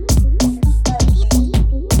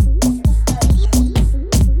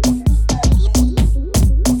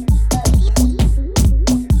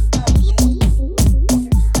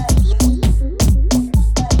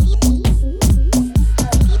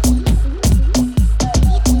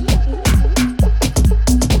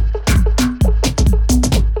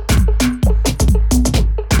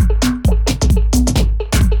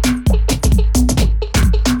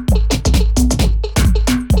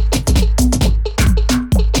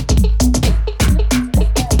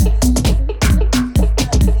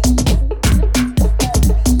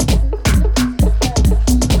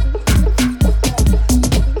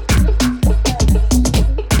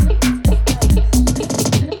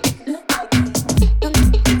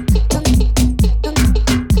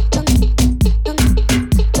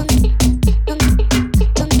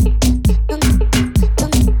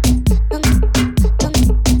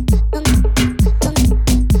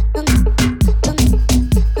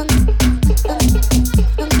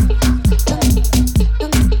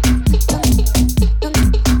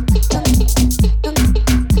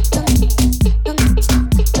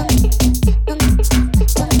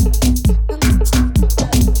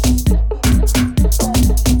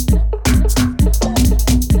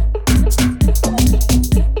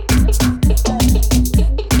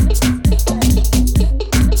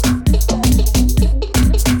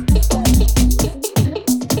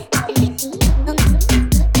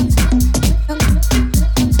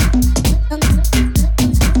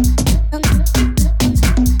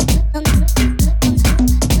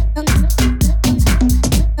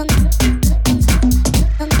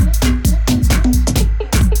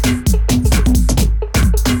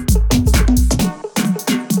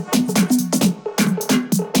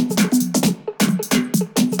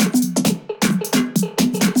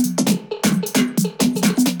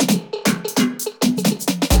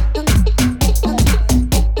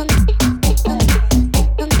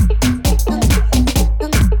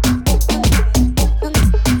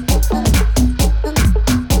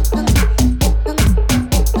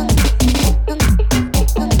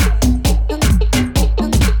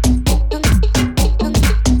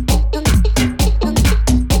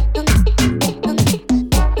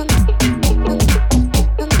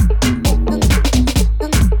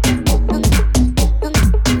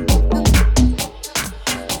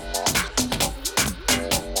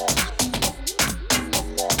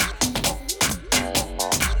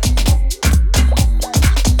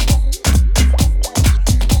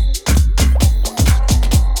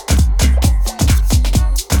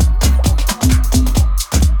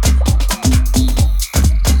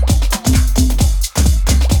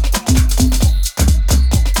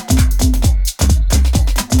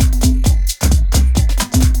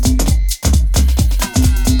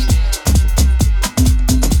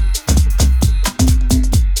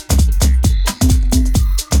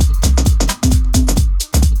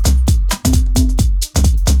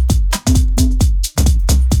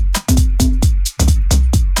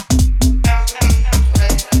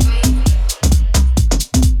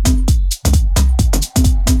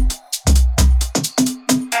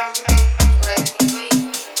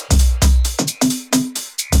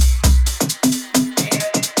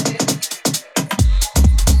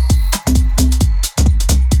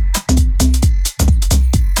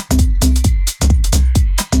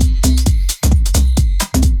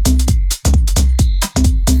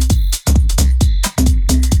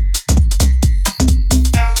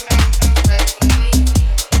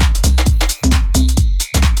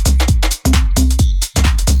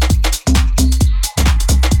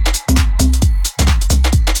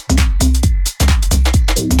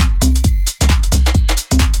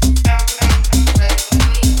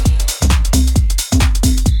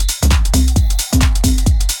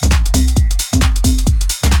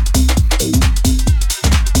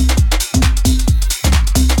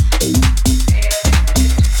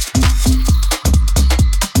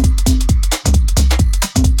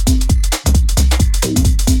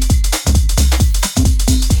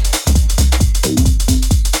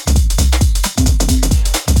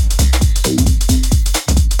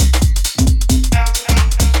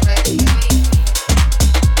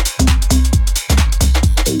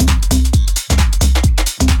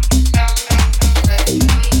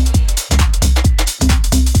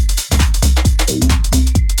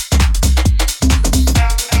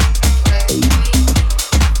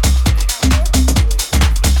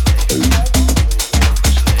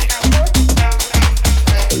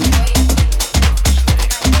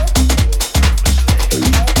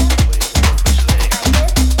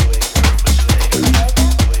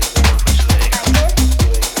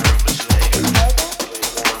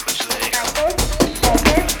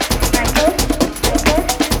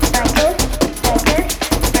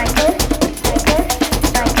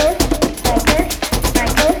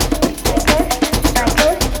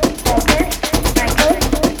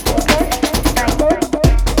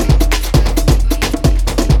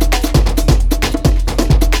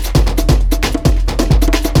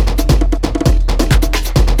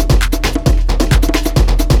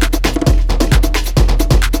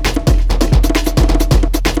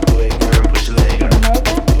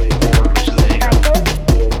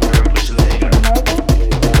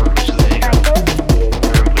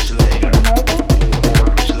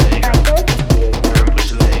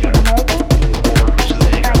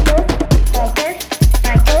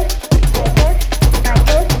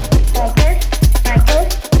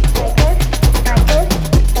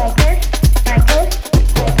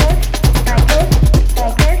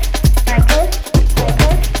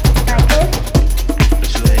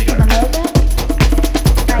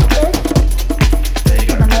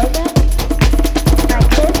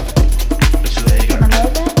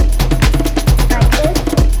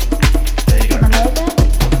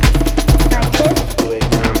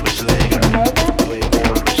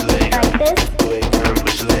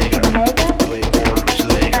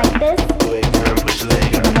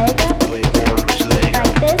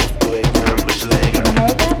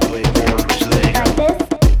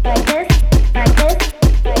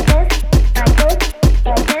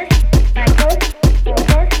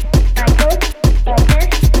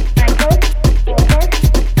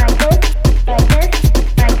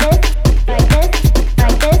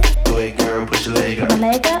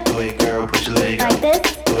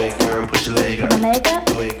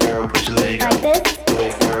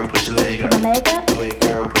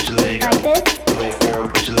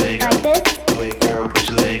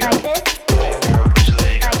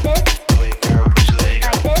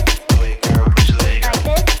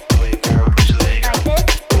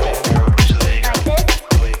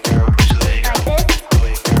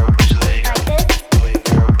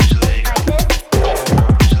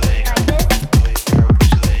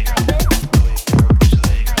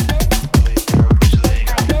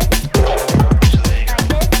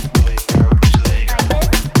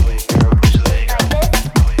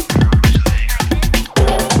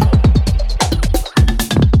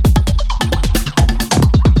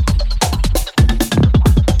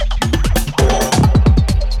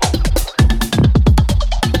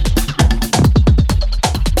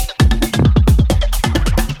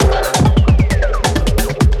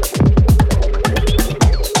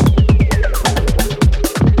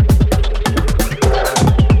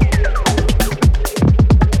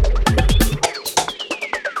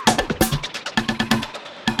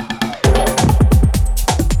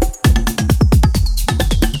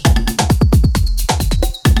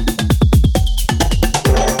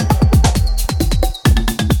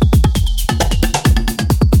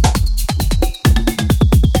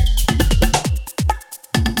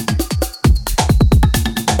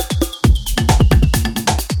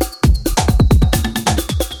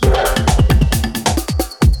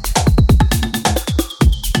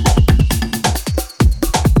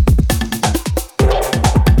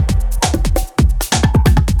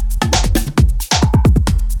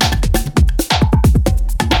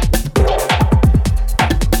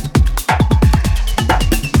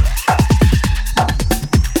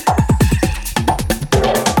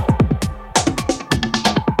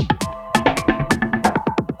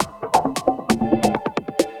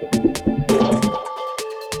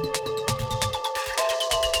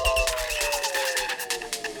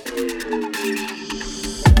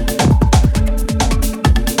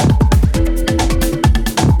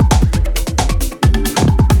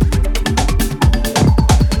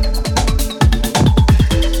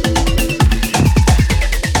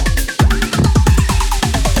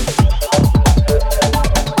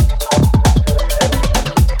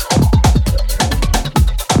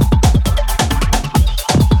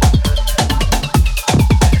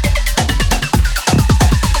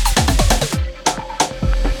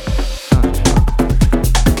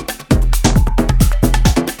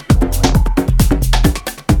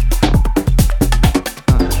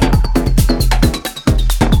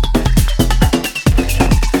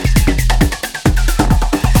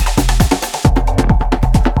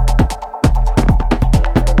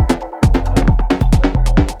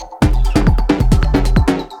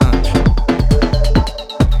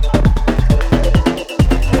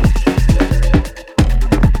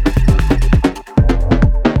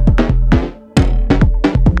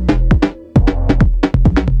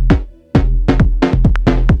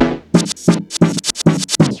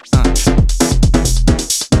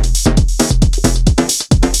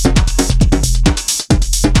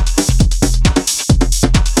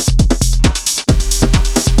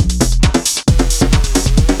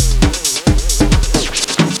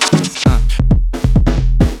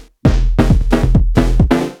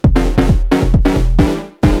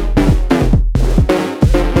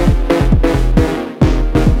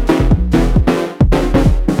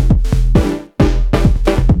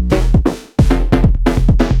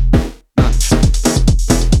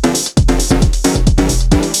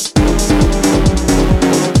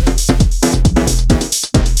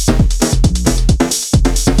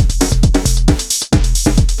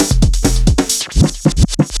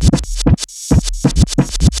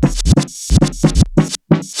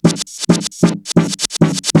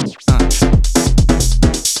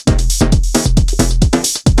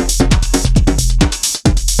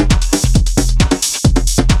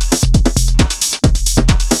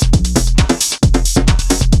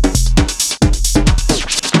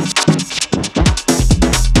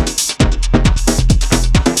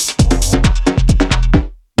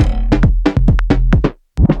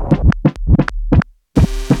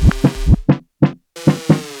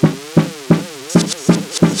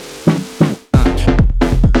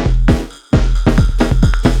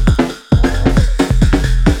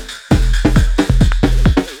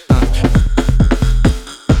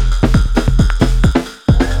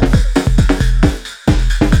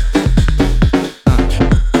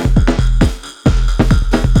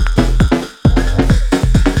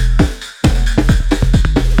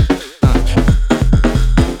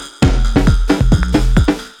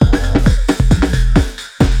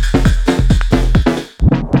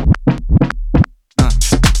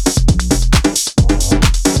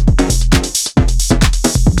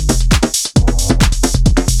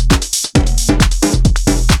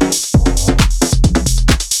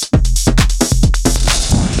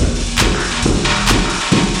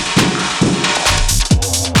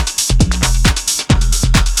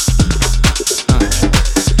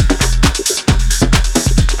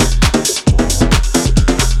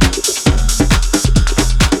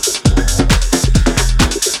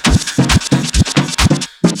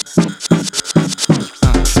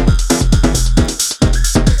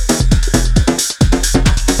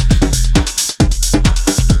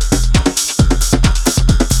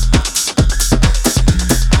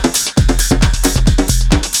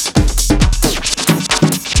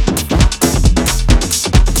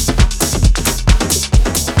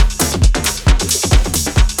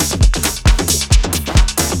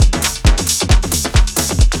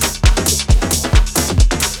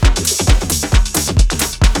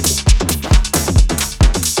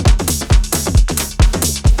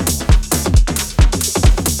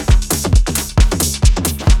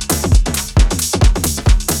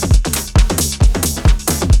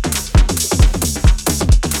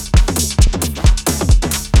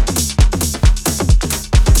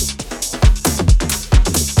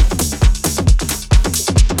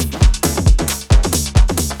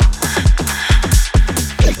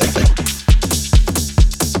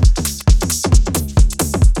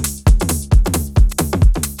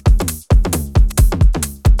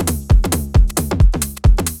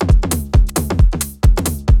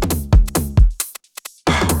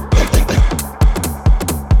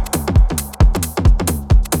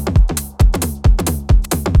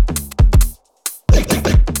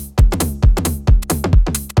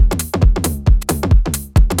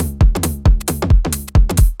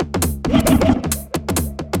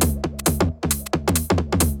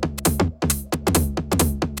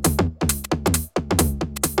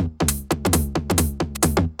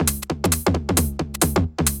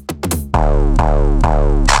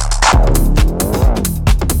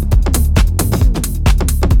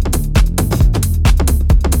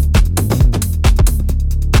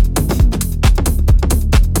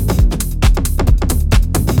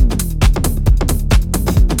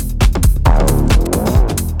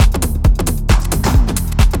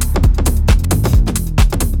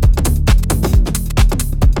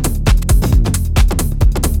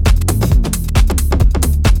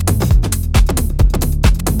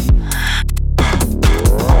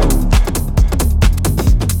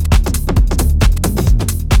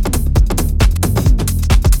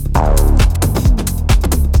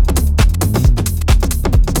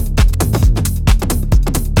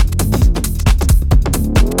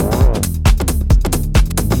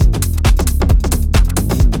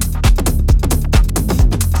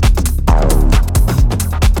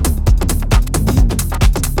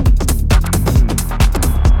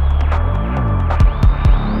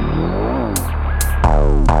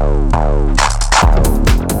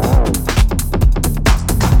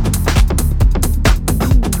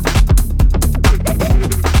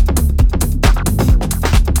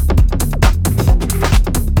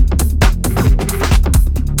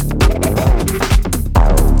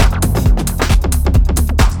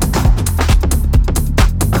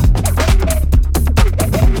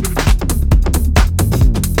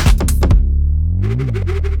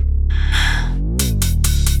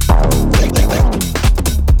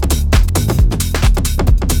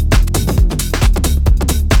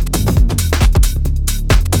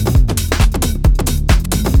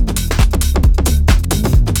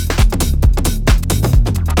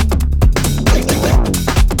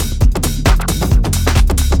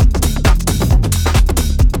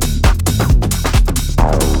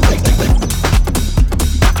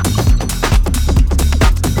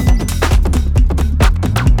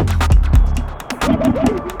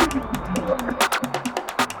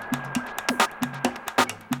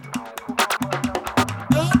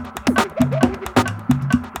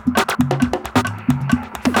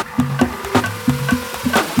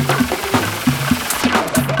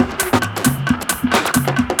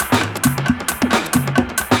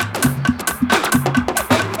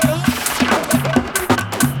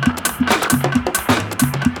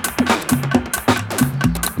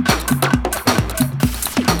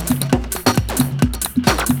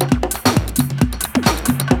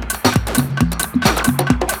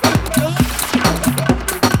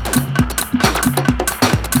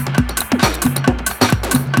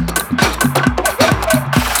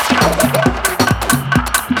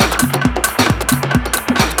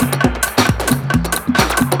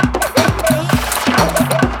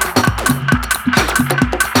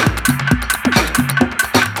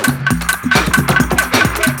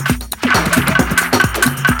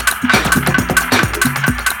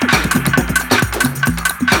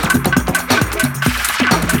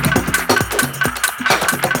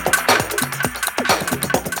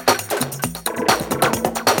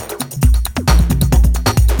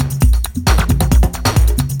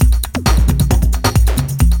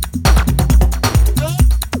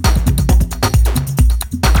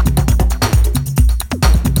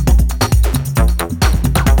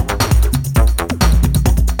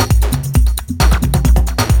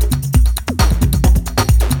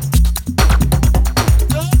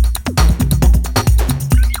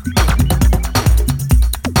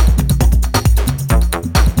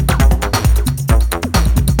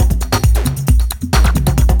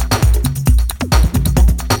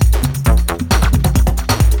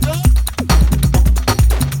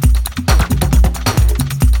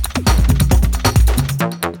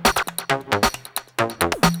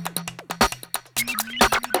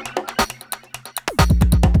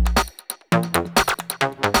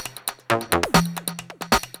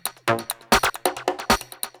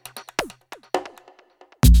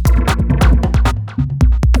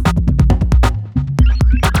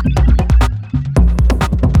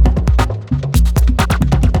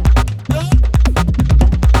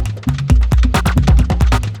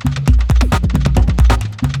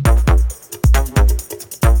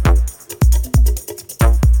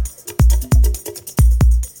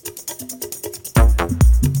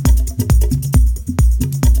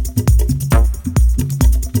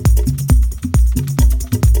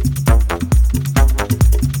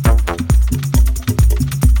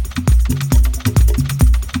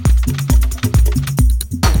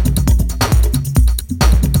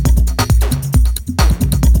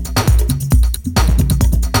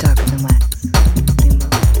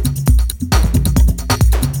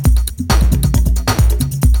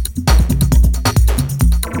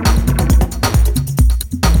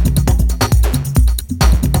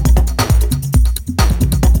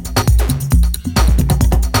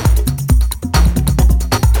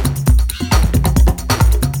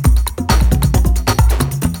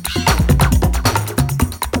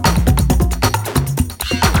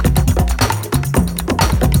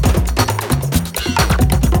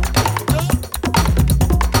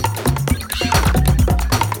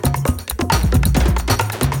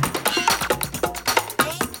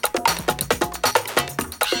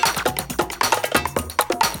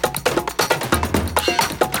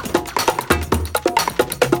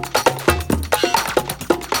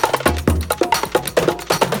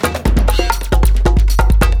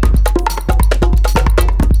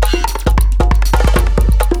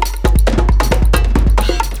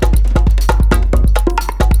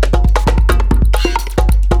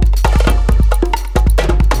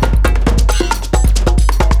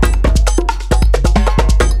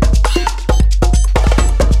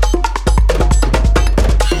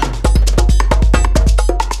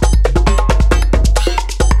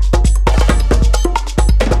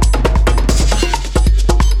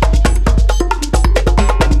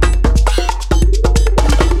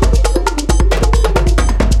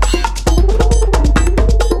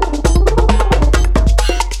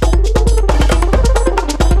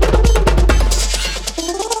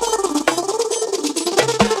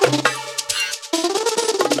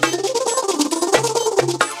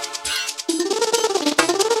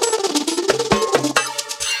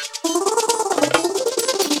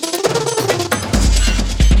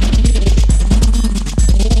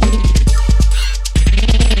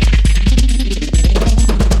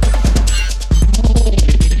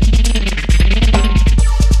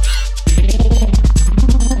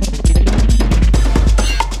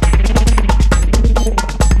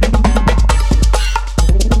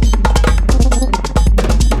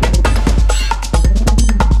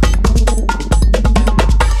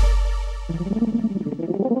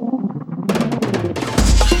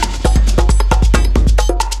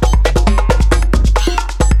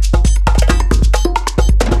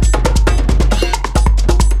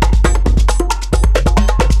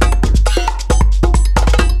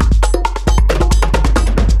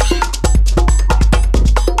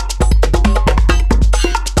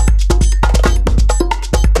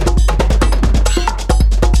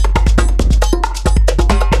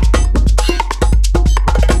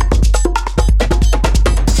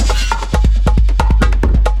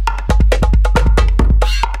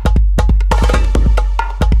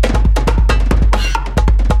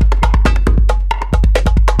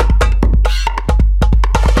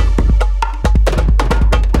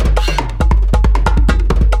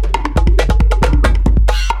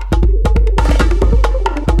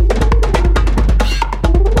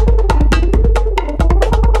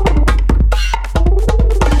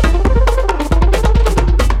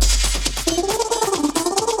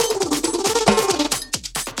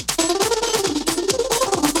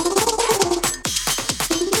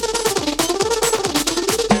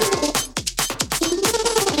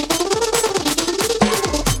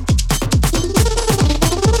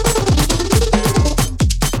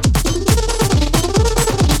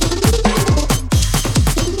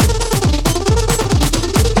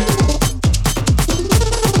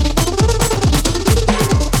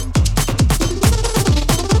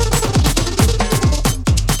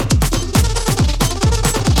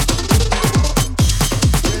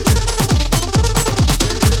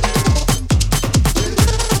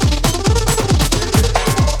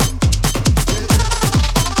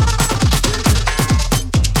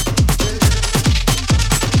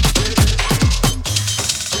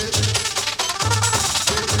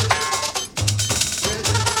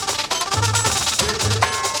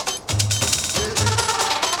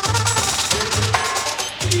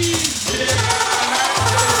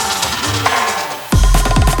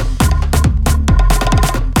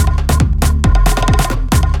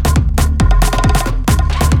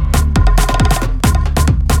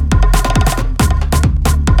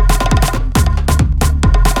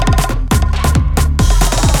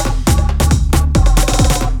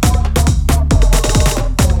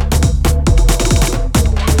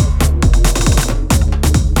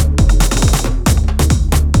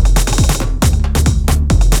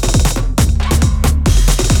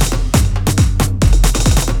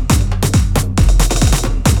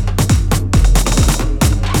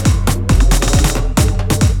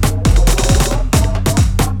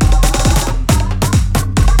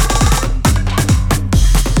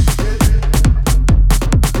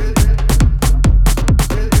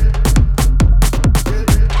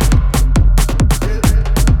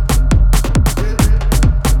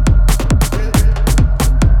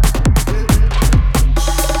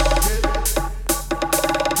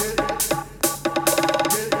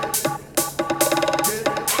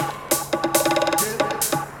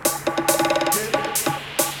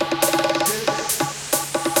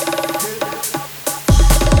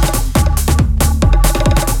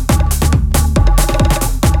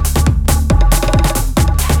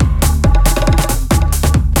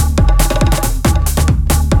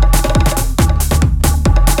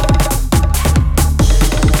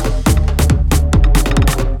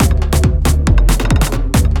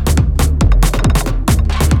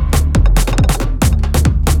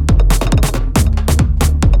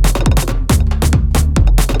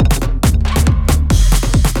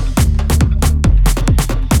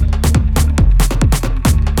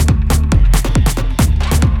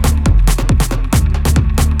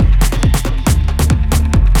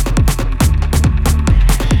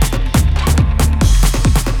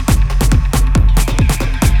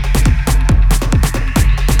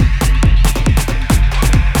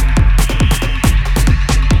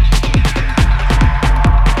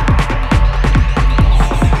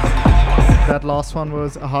 last one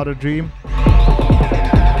was A Harder Dream.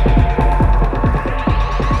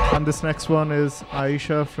 And this next one is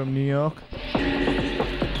Aisha from New York.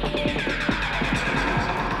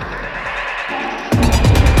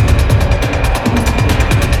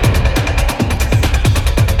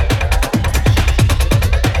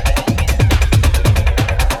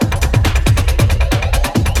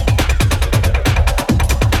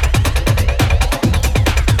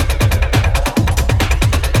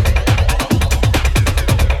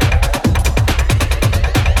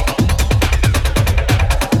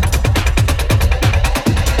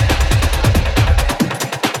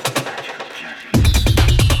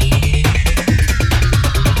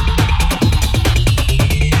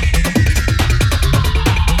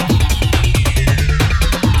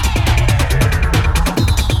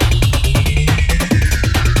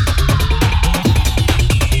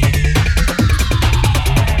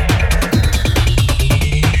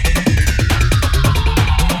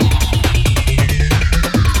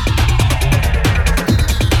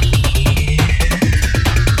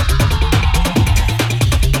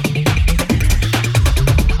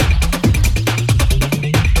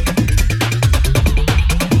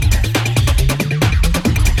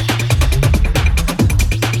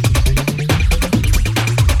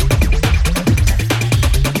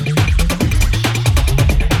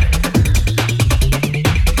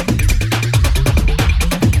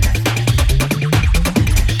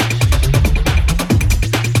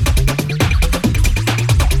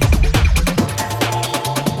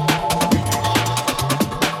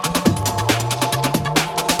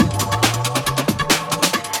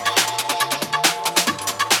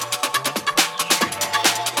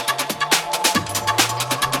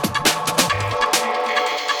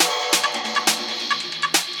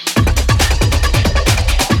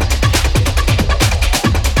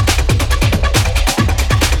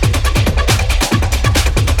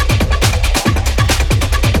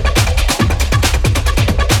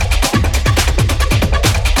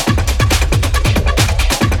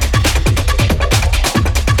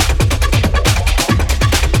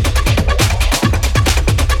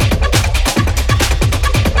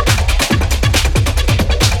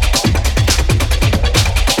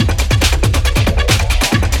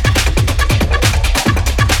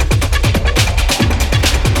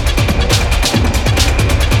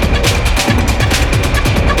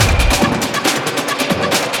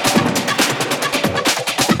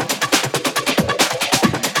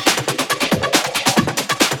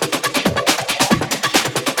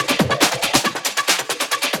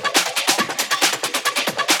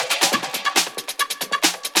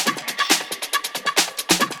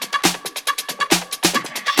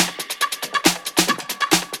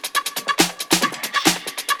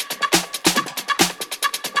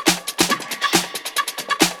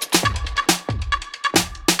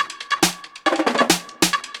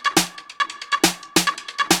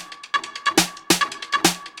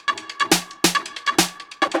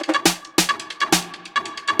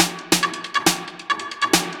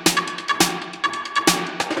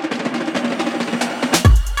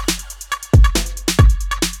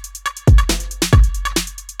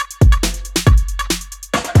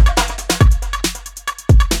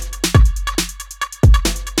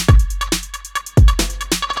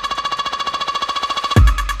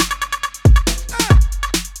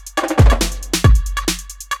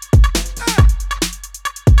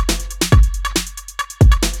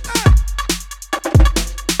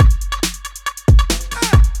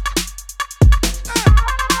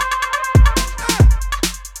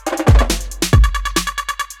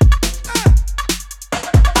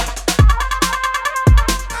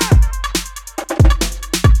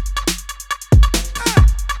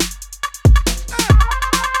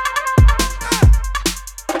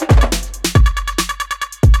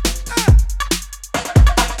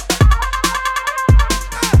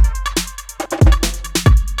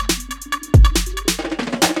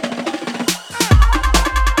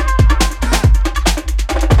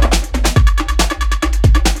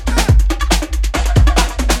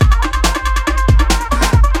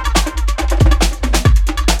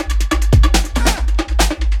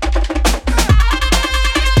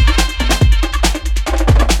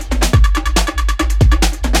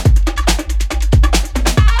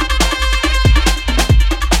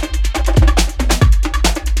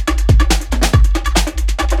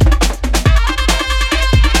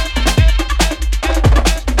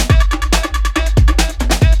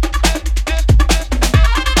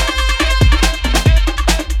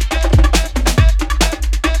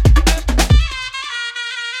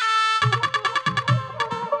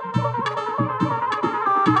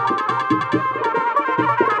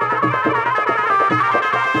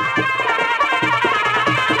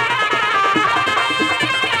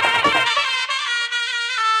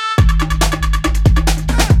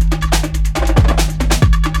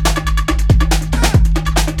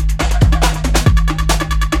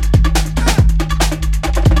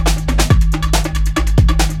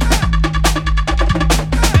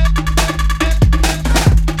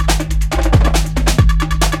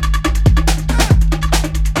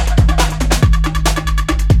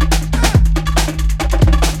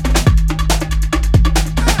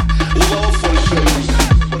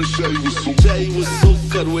 شاي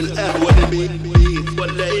والسكر والقهوة لمين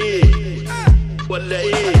ولا ايه ولا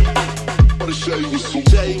ايه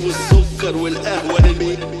شاي والسكر والقهوة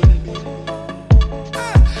لمين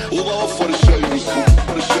وبوفر الشاي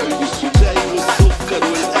والسكر شاي والسكر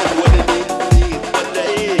والقهوة لمين ولا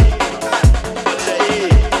ايه ولا ايه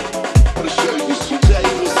شاي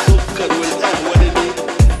والسكر والقهوة لمين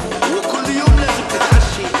وكل يوم لازم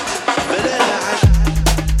تتعشي بلاها عشاء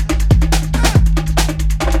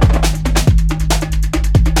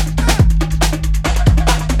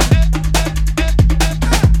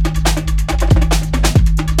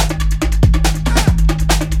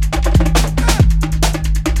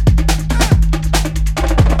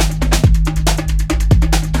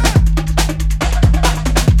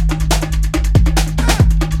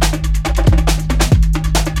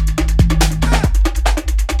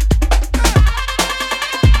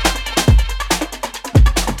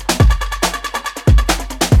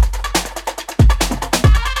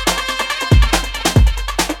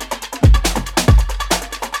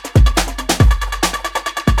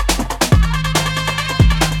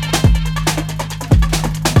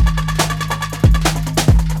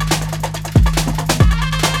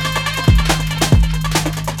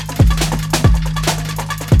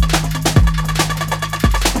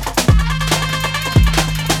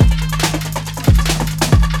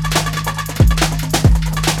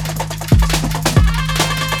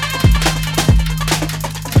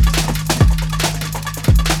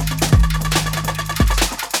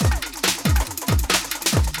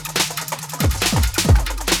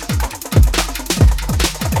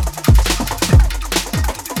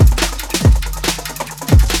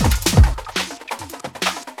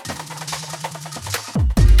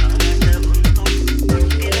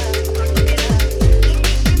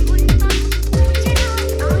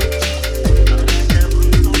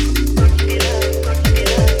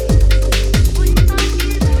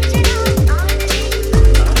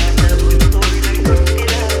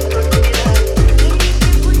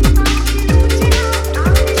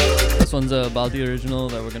Baldi original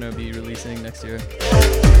that we're gonna be releasing next year.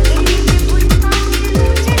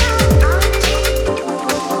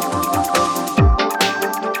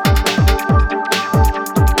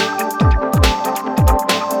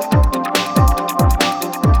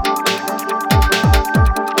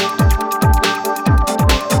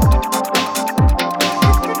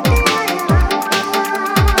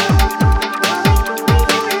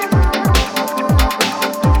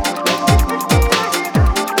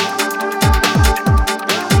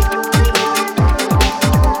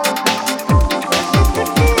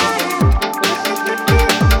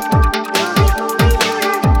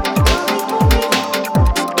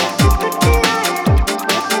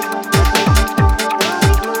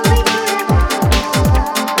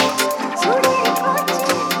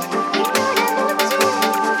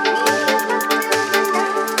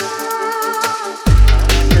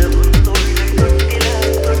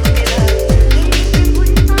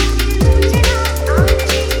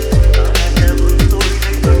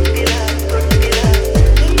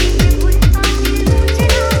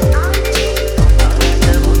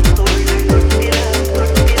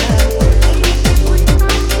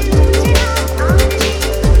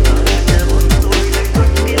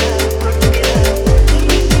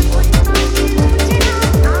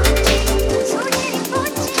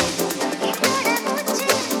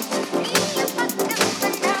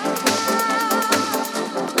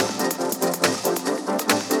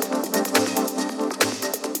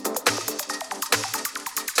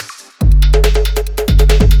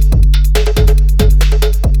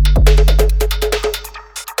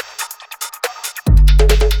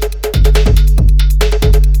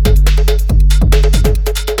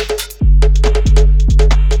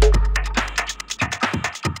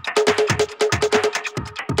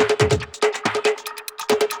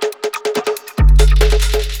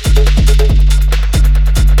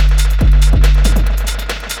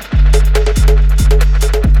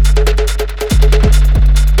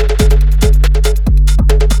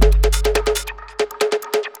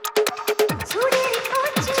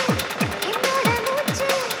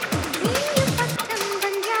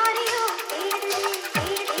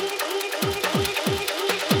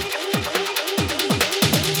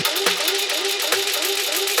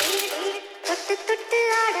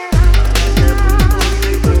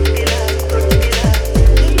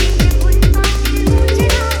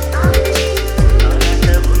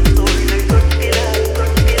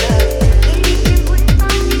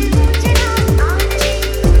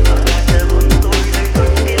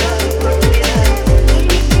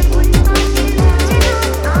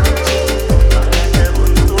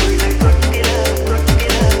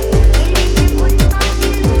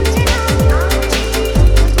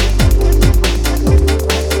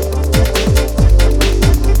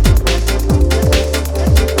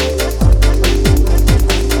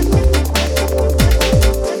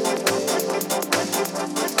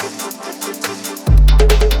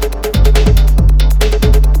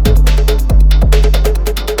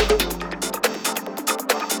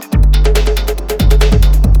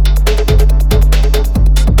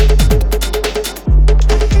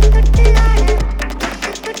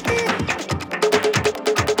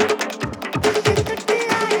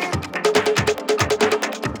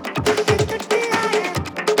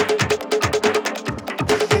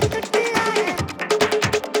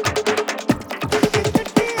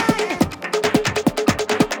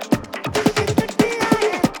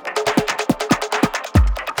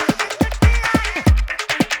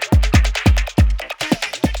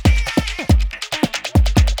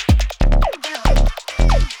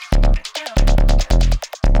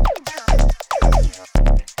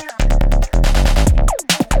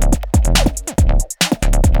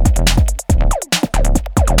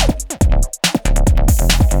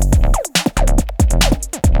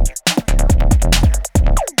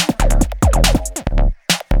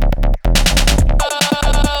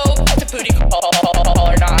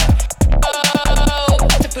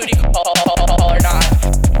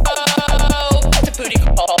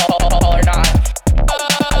 call or not?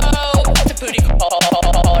 Oh, it's a booty call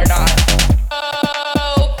or not?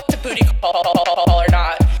 Oh, it's a booty call or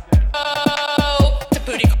not? Oh, it's a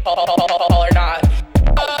booty call or not?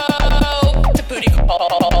 Oh, it's a booty call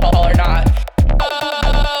or not?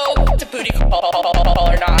 Oh, it's a booty call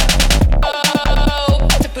or not? Oh,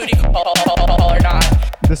 it's a booty call or not?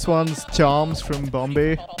 This one's Charms from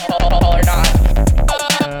Bombay.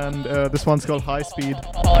 And this one's called High Speed.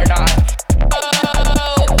 Or not?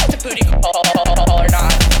 Oh, it's a booty call or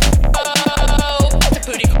not? Oh, it's a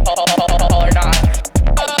booty call or not?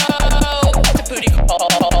 Oh, it's a booty call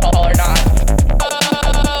or not?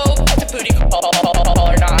 Oh, it's a booty call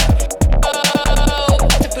or not? Oh,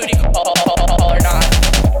 it's a booty call or not?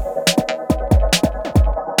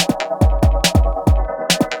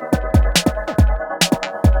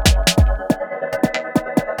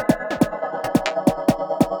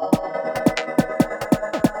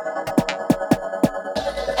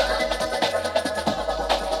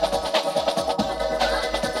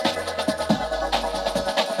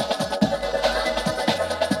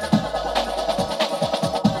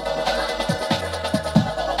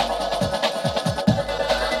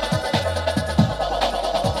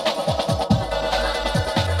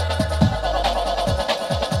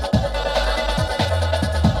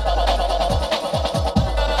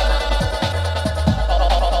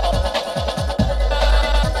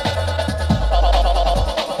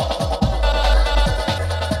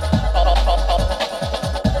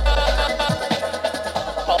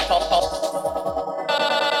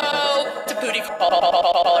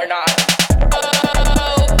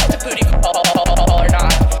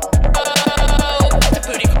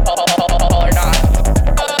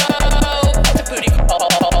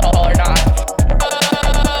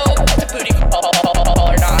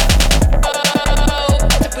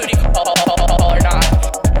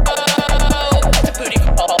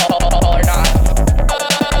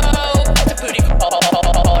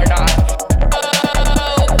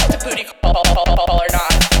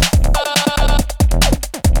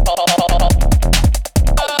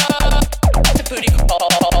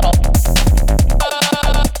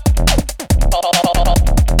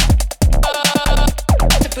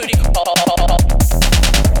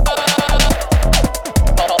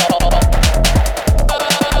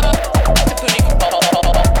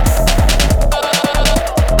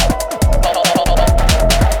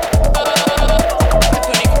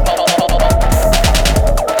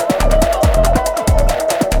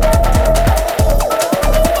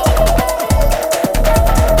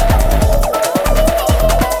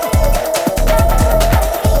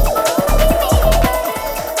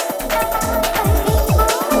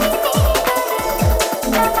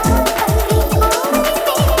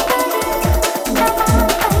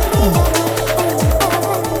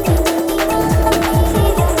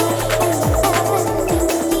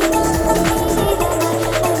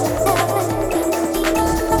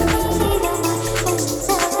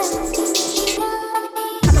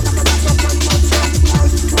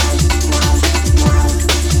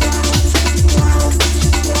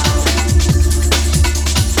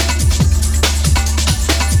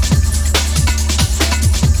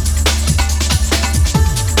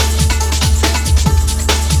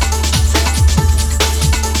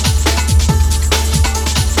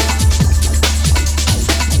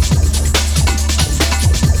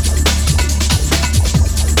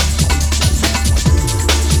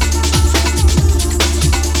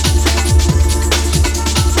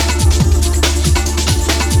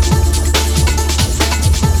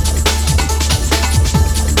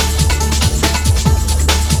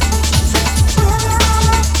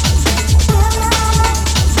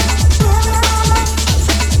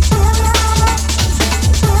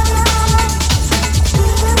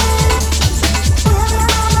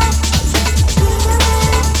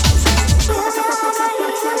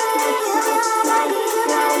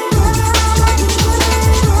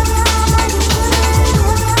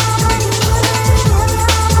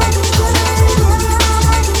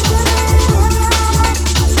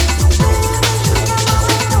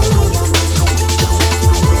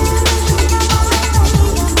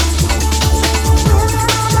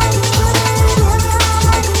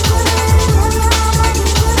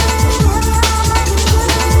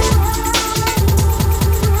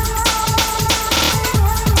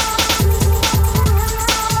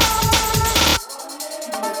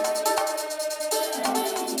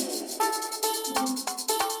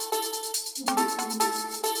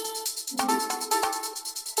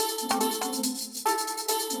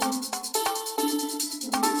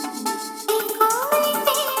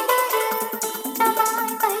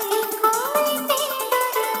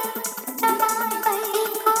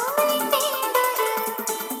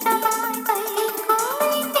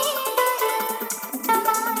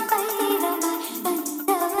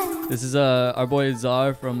 This is our boy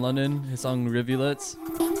Czar from London. His song Rivulets.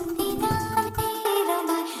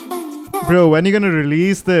 Bro, when are you gonna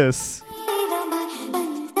release this?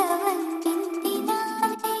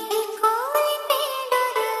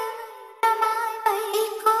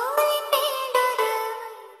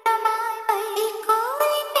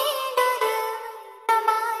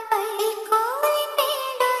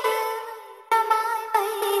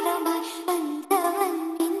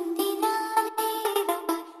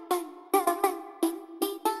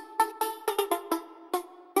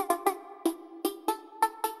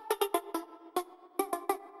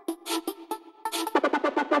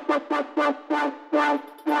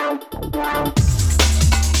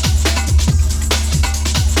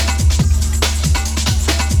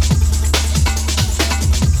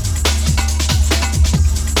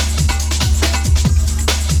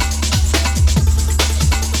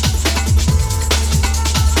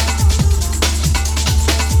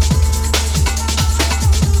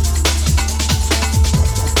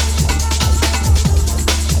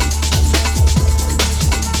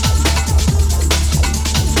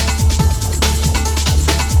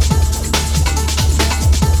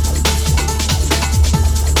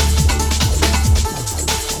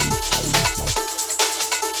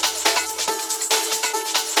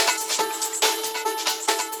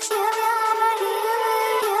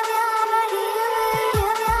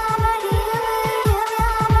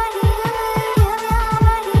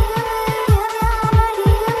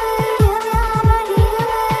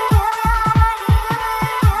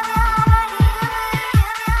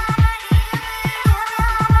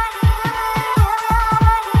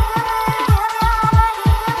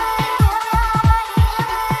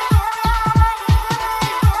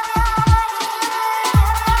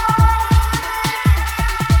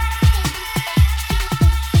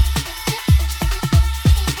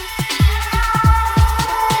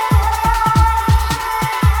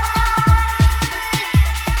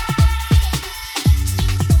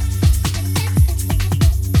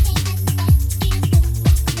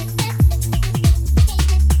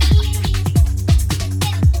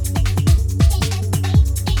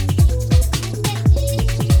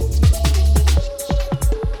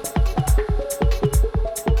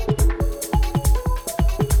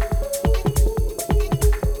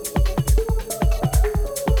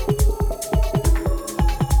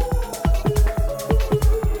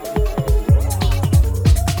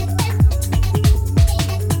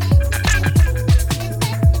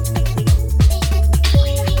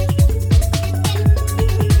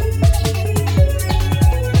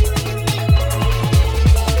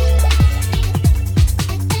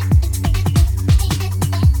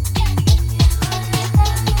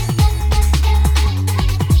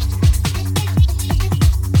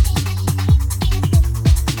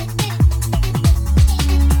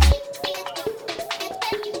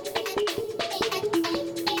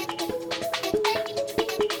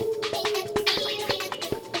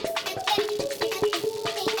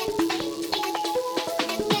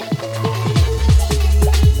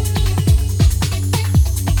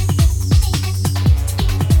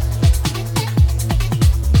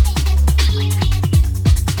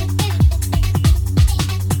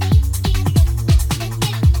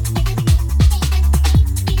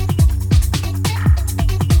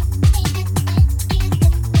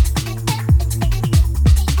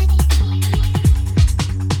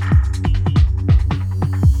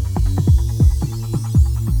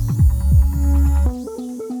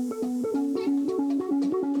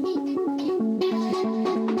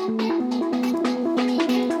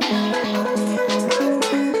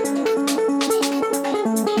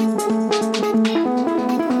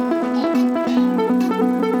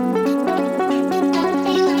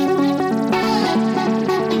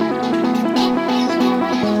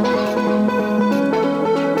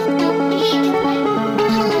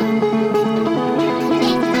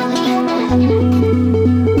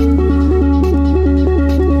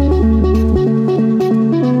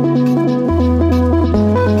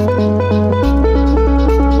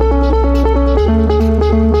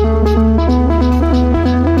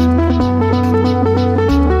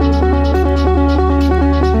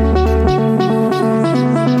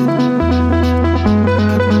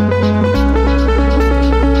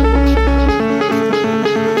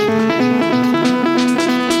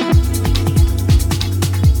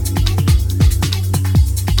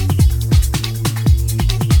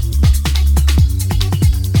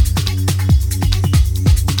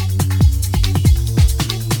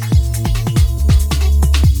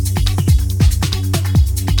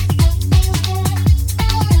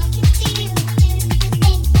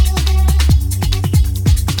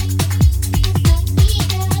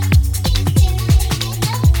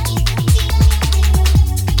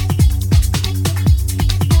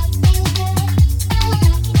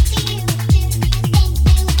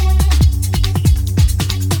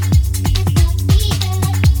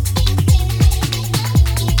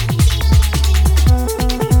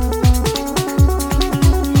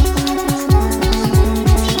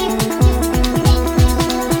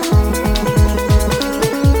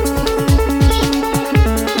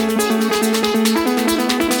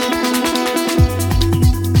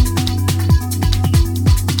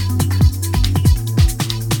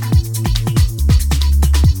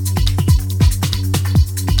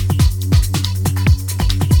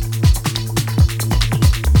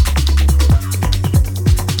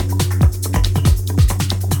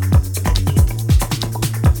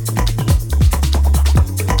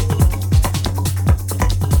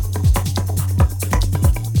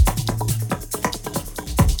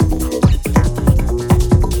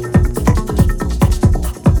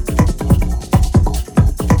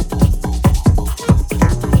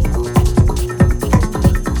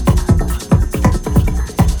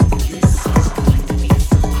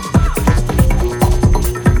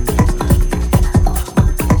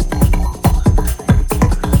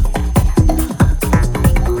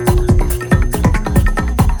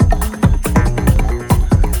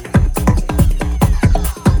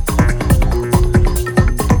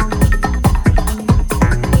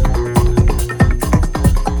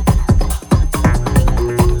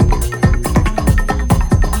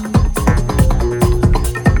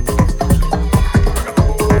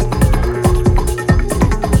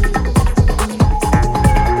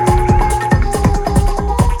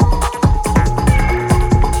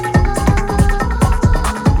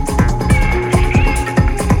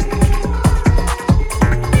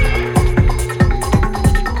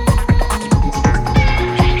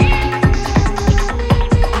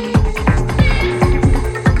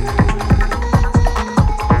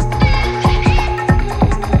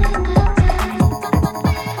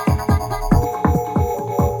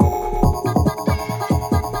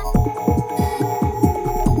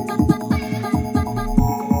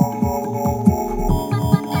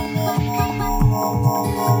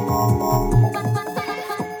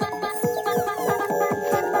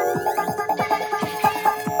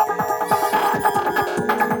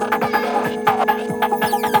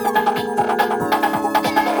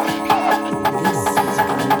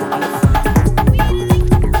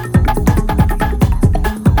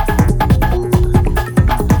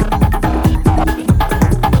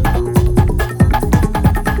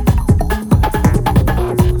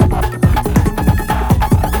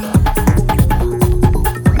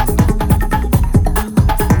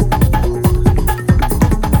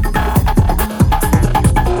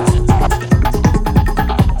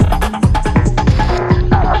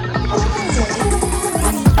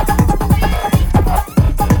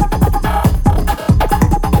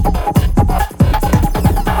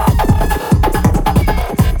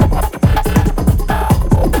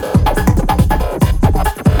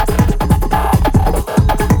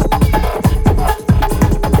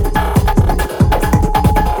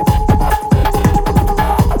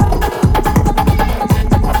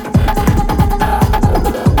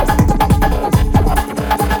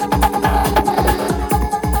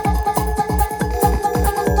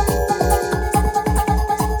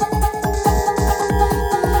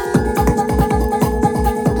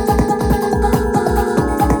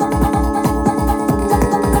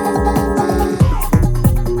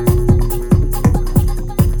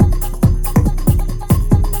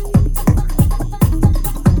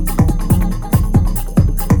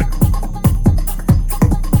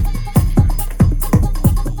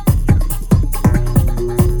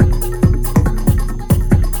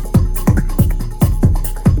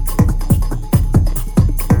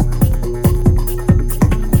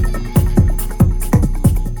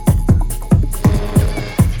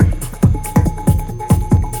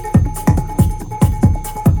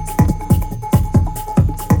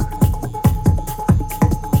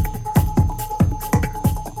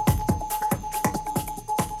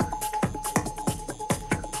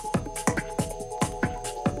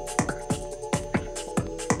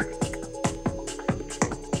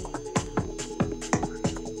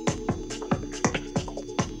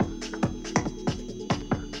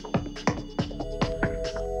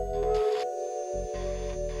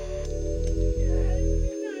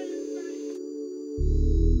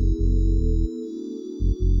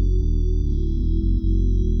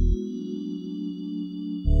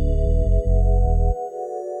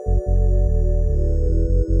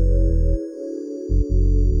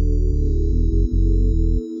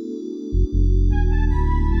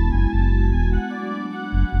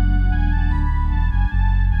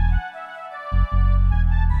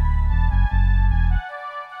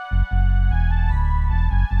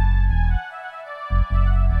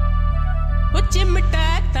 चिमटा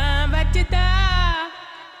तां ਵੱਜਦਾ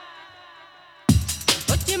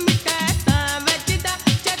ਉਹ चिमटा तां ਵੱਜਦਾ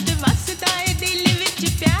ਜਦ ਵਸਦਾ ਏ ਦਿਲ ਵਿੱਚ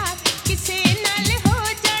ਪਿਆਰ ਕਿਸੇ ਨਾਲ ਹੋ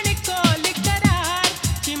ਜਾਣ ਕੋਲ ਕਰਾਰ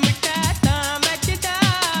चिमटा तां ਵੱਜਦਾ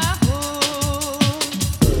ਹੋ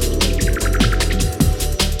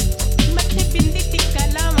ਮੱਥੇ ਬਿੰਦੀ ਟਿੱਕਾ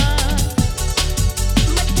ਲਾਵਾਂ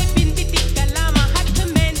ਮੱਥੇ ਬਿੰਦੀ ਟਿੱਕਾ ਲਾਵਾਂ ਹੱਥ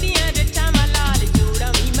ਮਹਿੰਦੀਆਂ ਰਚਾਵਾਂ ਲਾਲ ਜੋੜਾ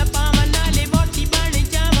ਵੀ ਮੈਂ ਪਾਵਾਂ ਨਾਲੇ ਵੋਟੀ ਬਣ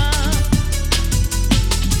ਜਾਵਾਂ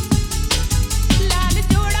ਲਾਲ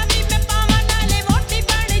ਜੋੜਾ ਵੀ ਮੈਂ ਪਾਵਾਂ ਨਾਲੇ ਵੋਟੀ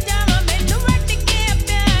ਬਣ ਜਾਵਾਂ ਮੈਨੂੰ ਵੱਟ ਕੇ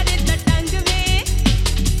ਪਿਆਰ ਦਾ ਟੰਗ ਵੇ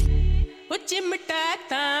ਉਹ चिमटा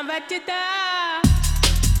तां ਵੱਜਦਾ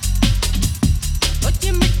ਉਹ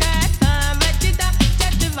चिमटा तां ਵੱਜਦਾ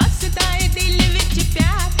ਜਦ ਵਸਦਾ ਏ ਦਿਲ ਵਿੱਚ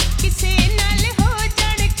ਪਿਆਰ ਕਿਸੇ ਨਾਲ ਹੋ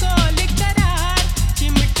ਜਾਣ ਕੋਲ ਕਰਾਰ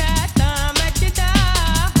चिमटा तां ਵੱਜਦਾ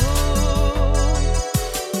ਹੋ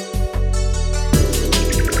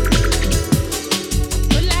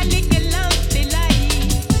ਲਾਲੀ ਗੱਲਾਂ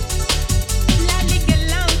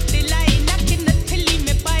ਉੱਤੇ ਲਾਈ ਨੱਕ ਨੱਥਲੀ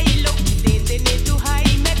ਮੈਂ ਪਾਈ ਲੋਕੀ ਦੇਂਦੇ ਨੇ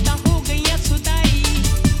ਦੁਹਾਈ ਮੈਂ ਤਾਂ ਹੋ ਗਈਆਂ ਸੁਦਾਈ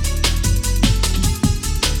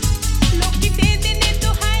ਲੋਕੀ ਦੇਂਦੇ ਨੇ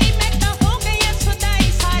ਦੁਹਾਈ ਮੈਂ ਤਾਂ ਹੋ ਗਈਆਂ ਸੁਦਾਈ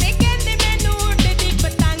ਸਾਰੇ ਕਹਿੰਦੇ ਮੈਨੂੰ ਉੱਡਦੀ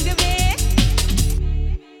ਪਤੰਗ ਵੇ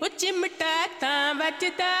ਉਹ चिमटा तां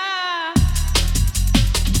ਵੱਜਦਾ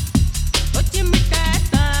ਉਹ चिमटा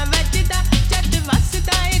तां ਵੱਜਦਾ ਜਦ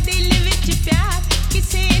ਵਸਦਾ ਏ ਦਿਲ ਵਿੱਚ ਪਿਆਰ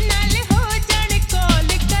ਕਿਸੇ ਨਾਲ ਹੋ ਜਾਣ ਕੋਲ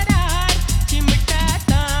ਕਰਾਰ चिमटा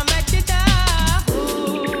तां ਵੱਜਦਾ ਹੋ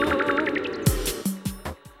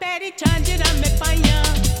ਪੈਰੀ ਝਾਂਜਰਾਂ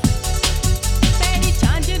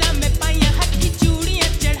ਮੈਂ ਪਾਈਆਂ ਹੱਥੀ ਚੂੜੀਆਂ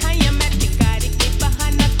ਚੜਾਈਆਂ ਮੈਂ ਤੇ ਕਰਕੇ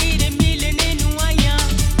ਬਹਾਨਾ ਤੇਰੇ ਮਿਲਣੇ ਨੂੰ ਆਈਆਂ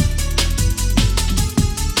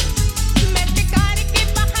ਮੈਂ ਤੇ ਕਰਕੇ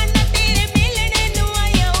ਬਹਾਨਾ ਤੇਰੇ ਮਿਲਣੇ ਨੂੰ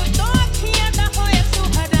ਆਈਆਂ ਉਤੋਂ ਅੱਖੀਆਂ ਦਾ ਹੋਇਆ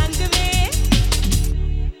ਸੁਹਾ ਰੰਗ ਵੇ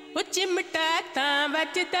ਉਹ चिमटा तां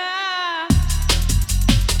ਵੱਜਦਾ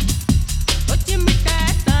ਉਹ चिमटा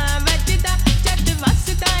तां ਵੱਜਦਾ ਜਦ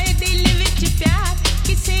ਵਸਦਾ ਏ ਦਿਲ ਵਿੱਚ ਪਿਆਰ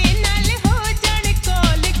ਕਿਸੇ ਨਾਲ ਹੋ ਜਾਣ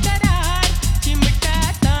ਕੋਲ ਕਰਾਰ चिमटा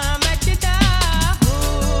तां ਵੱਜਦਾ ਹੋ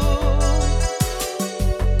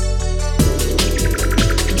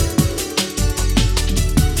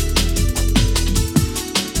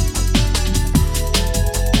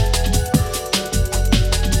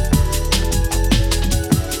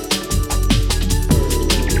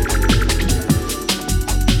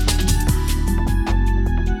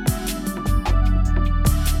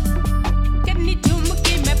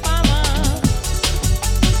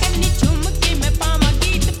ਕੰਨੀ ਝੁੰਮ ਕੇ ਮੈਂ ਪਾਵਾਂ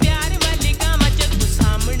ਗੀਤ ਪਿਆਰ ਵਾਲੇ ਗਾਵਾਂ ਜਦੋਂ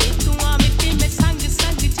ਸਾਹਮਣੇ ਤੂੰ ਆਵੇਂ ਤੇ ਮੈਂ ਸੰਗ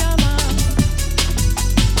ਸੰਗ ਜਾਵਾਂ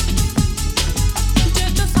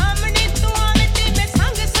ਜਦੋਂ ਸਾਹਮਣੇ ਤੂੰ ਆਵੇਂ ਤੇ ਮੈਂ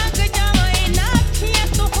ਸੰਗ ਸੰਗ ਜਾਵਾਂ ਇਹਨਾਂ ਅੱਖੀਆਂ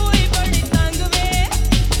ਤੋਂ ਹੋਏ ਬੜੇ ਤੰਗ ਵੇ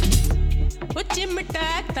ਉਹ चिमटा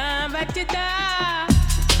तां ਵੱਜਦਾ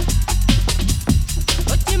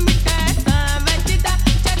ਉਹ चिमटा तां ਵੱਜਦਾ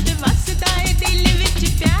ਜਦ ਵਸਦਾ ਏ ਦਿਲ ਵਿੱਚ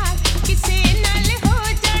ਪਿਆਰ ਕਿਸੇ ਨਾਲ ਹੋ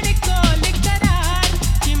ਜਾਣ ਕੋਲ ਕਰਾਰ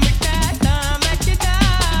चिमटा तां ਵੱਜਦਾ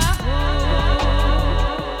ਹੋ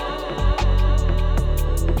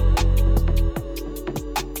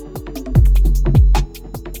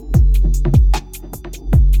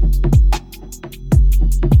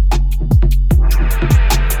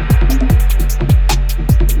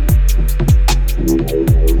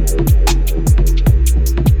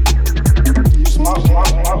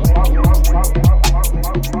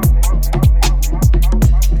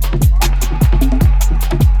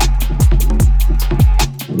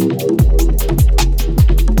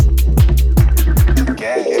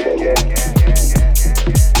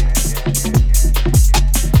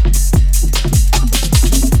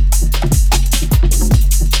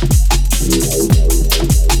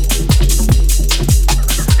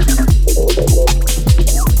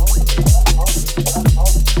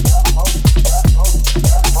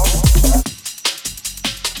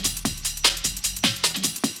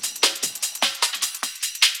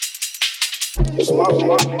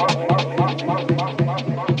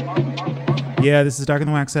Yeah, this is Darker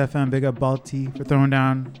Than Wax FM. Big up Balti for throwing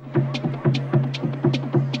down.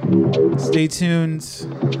 Stay tuned.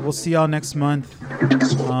 We'll see y'all next month.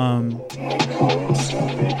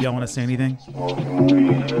 Y'all want to say anything?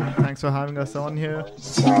 Thanks for having us on here.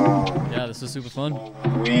 Yeah, this was super fun.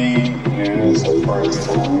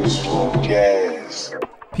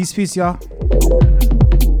 Peace, peace, y'all.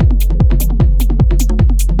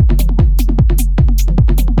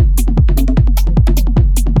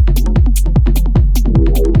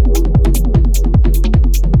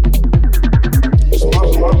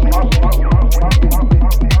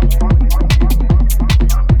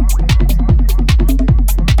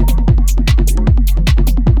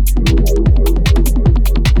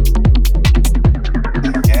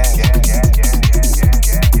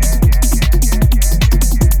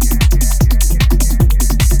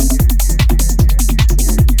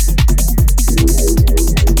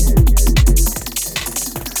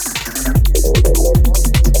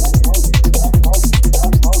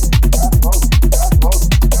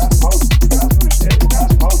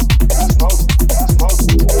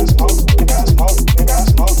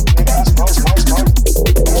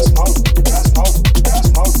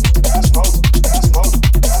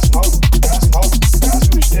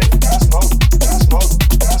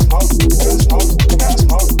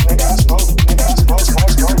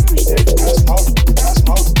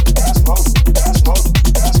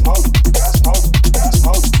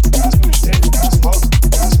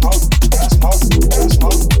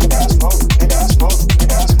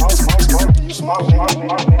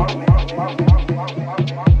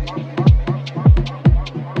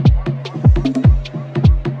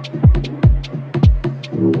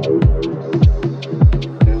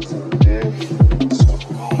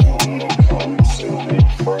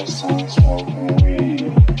 First time smoking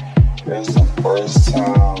weed. It's the first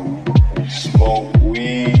time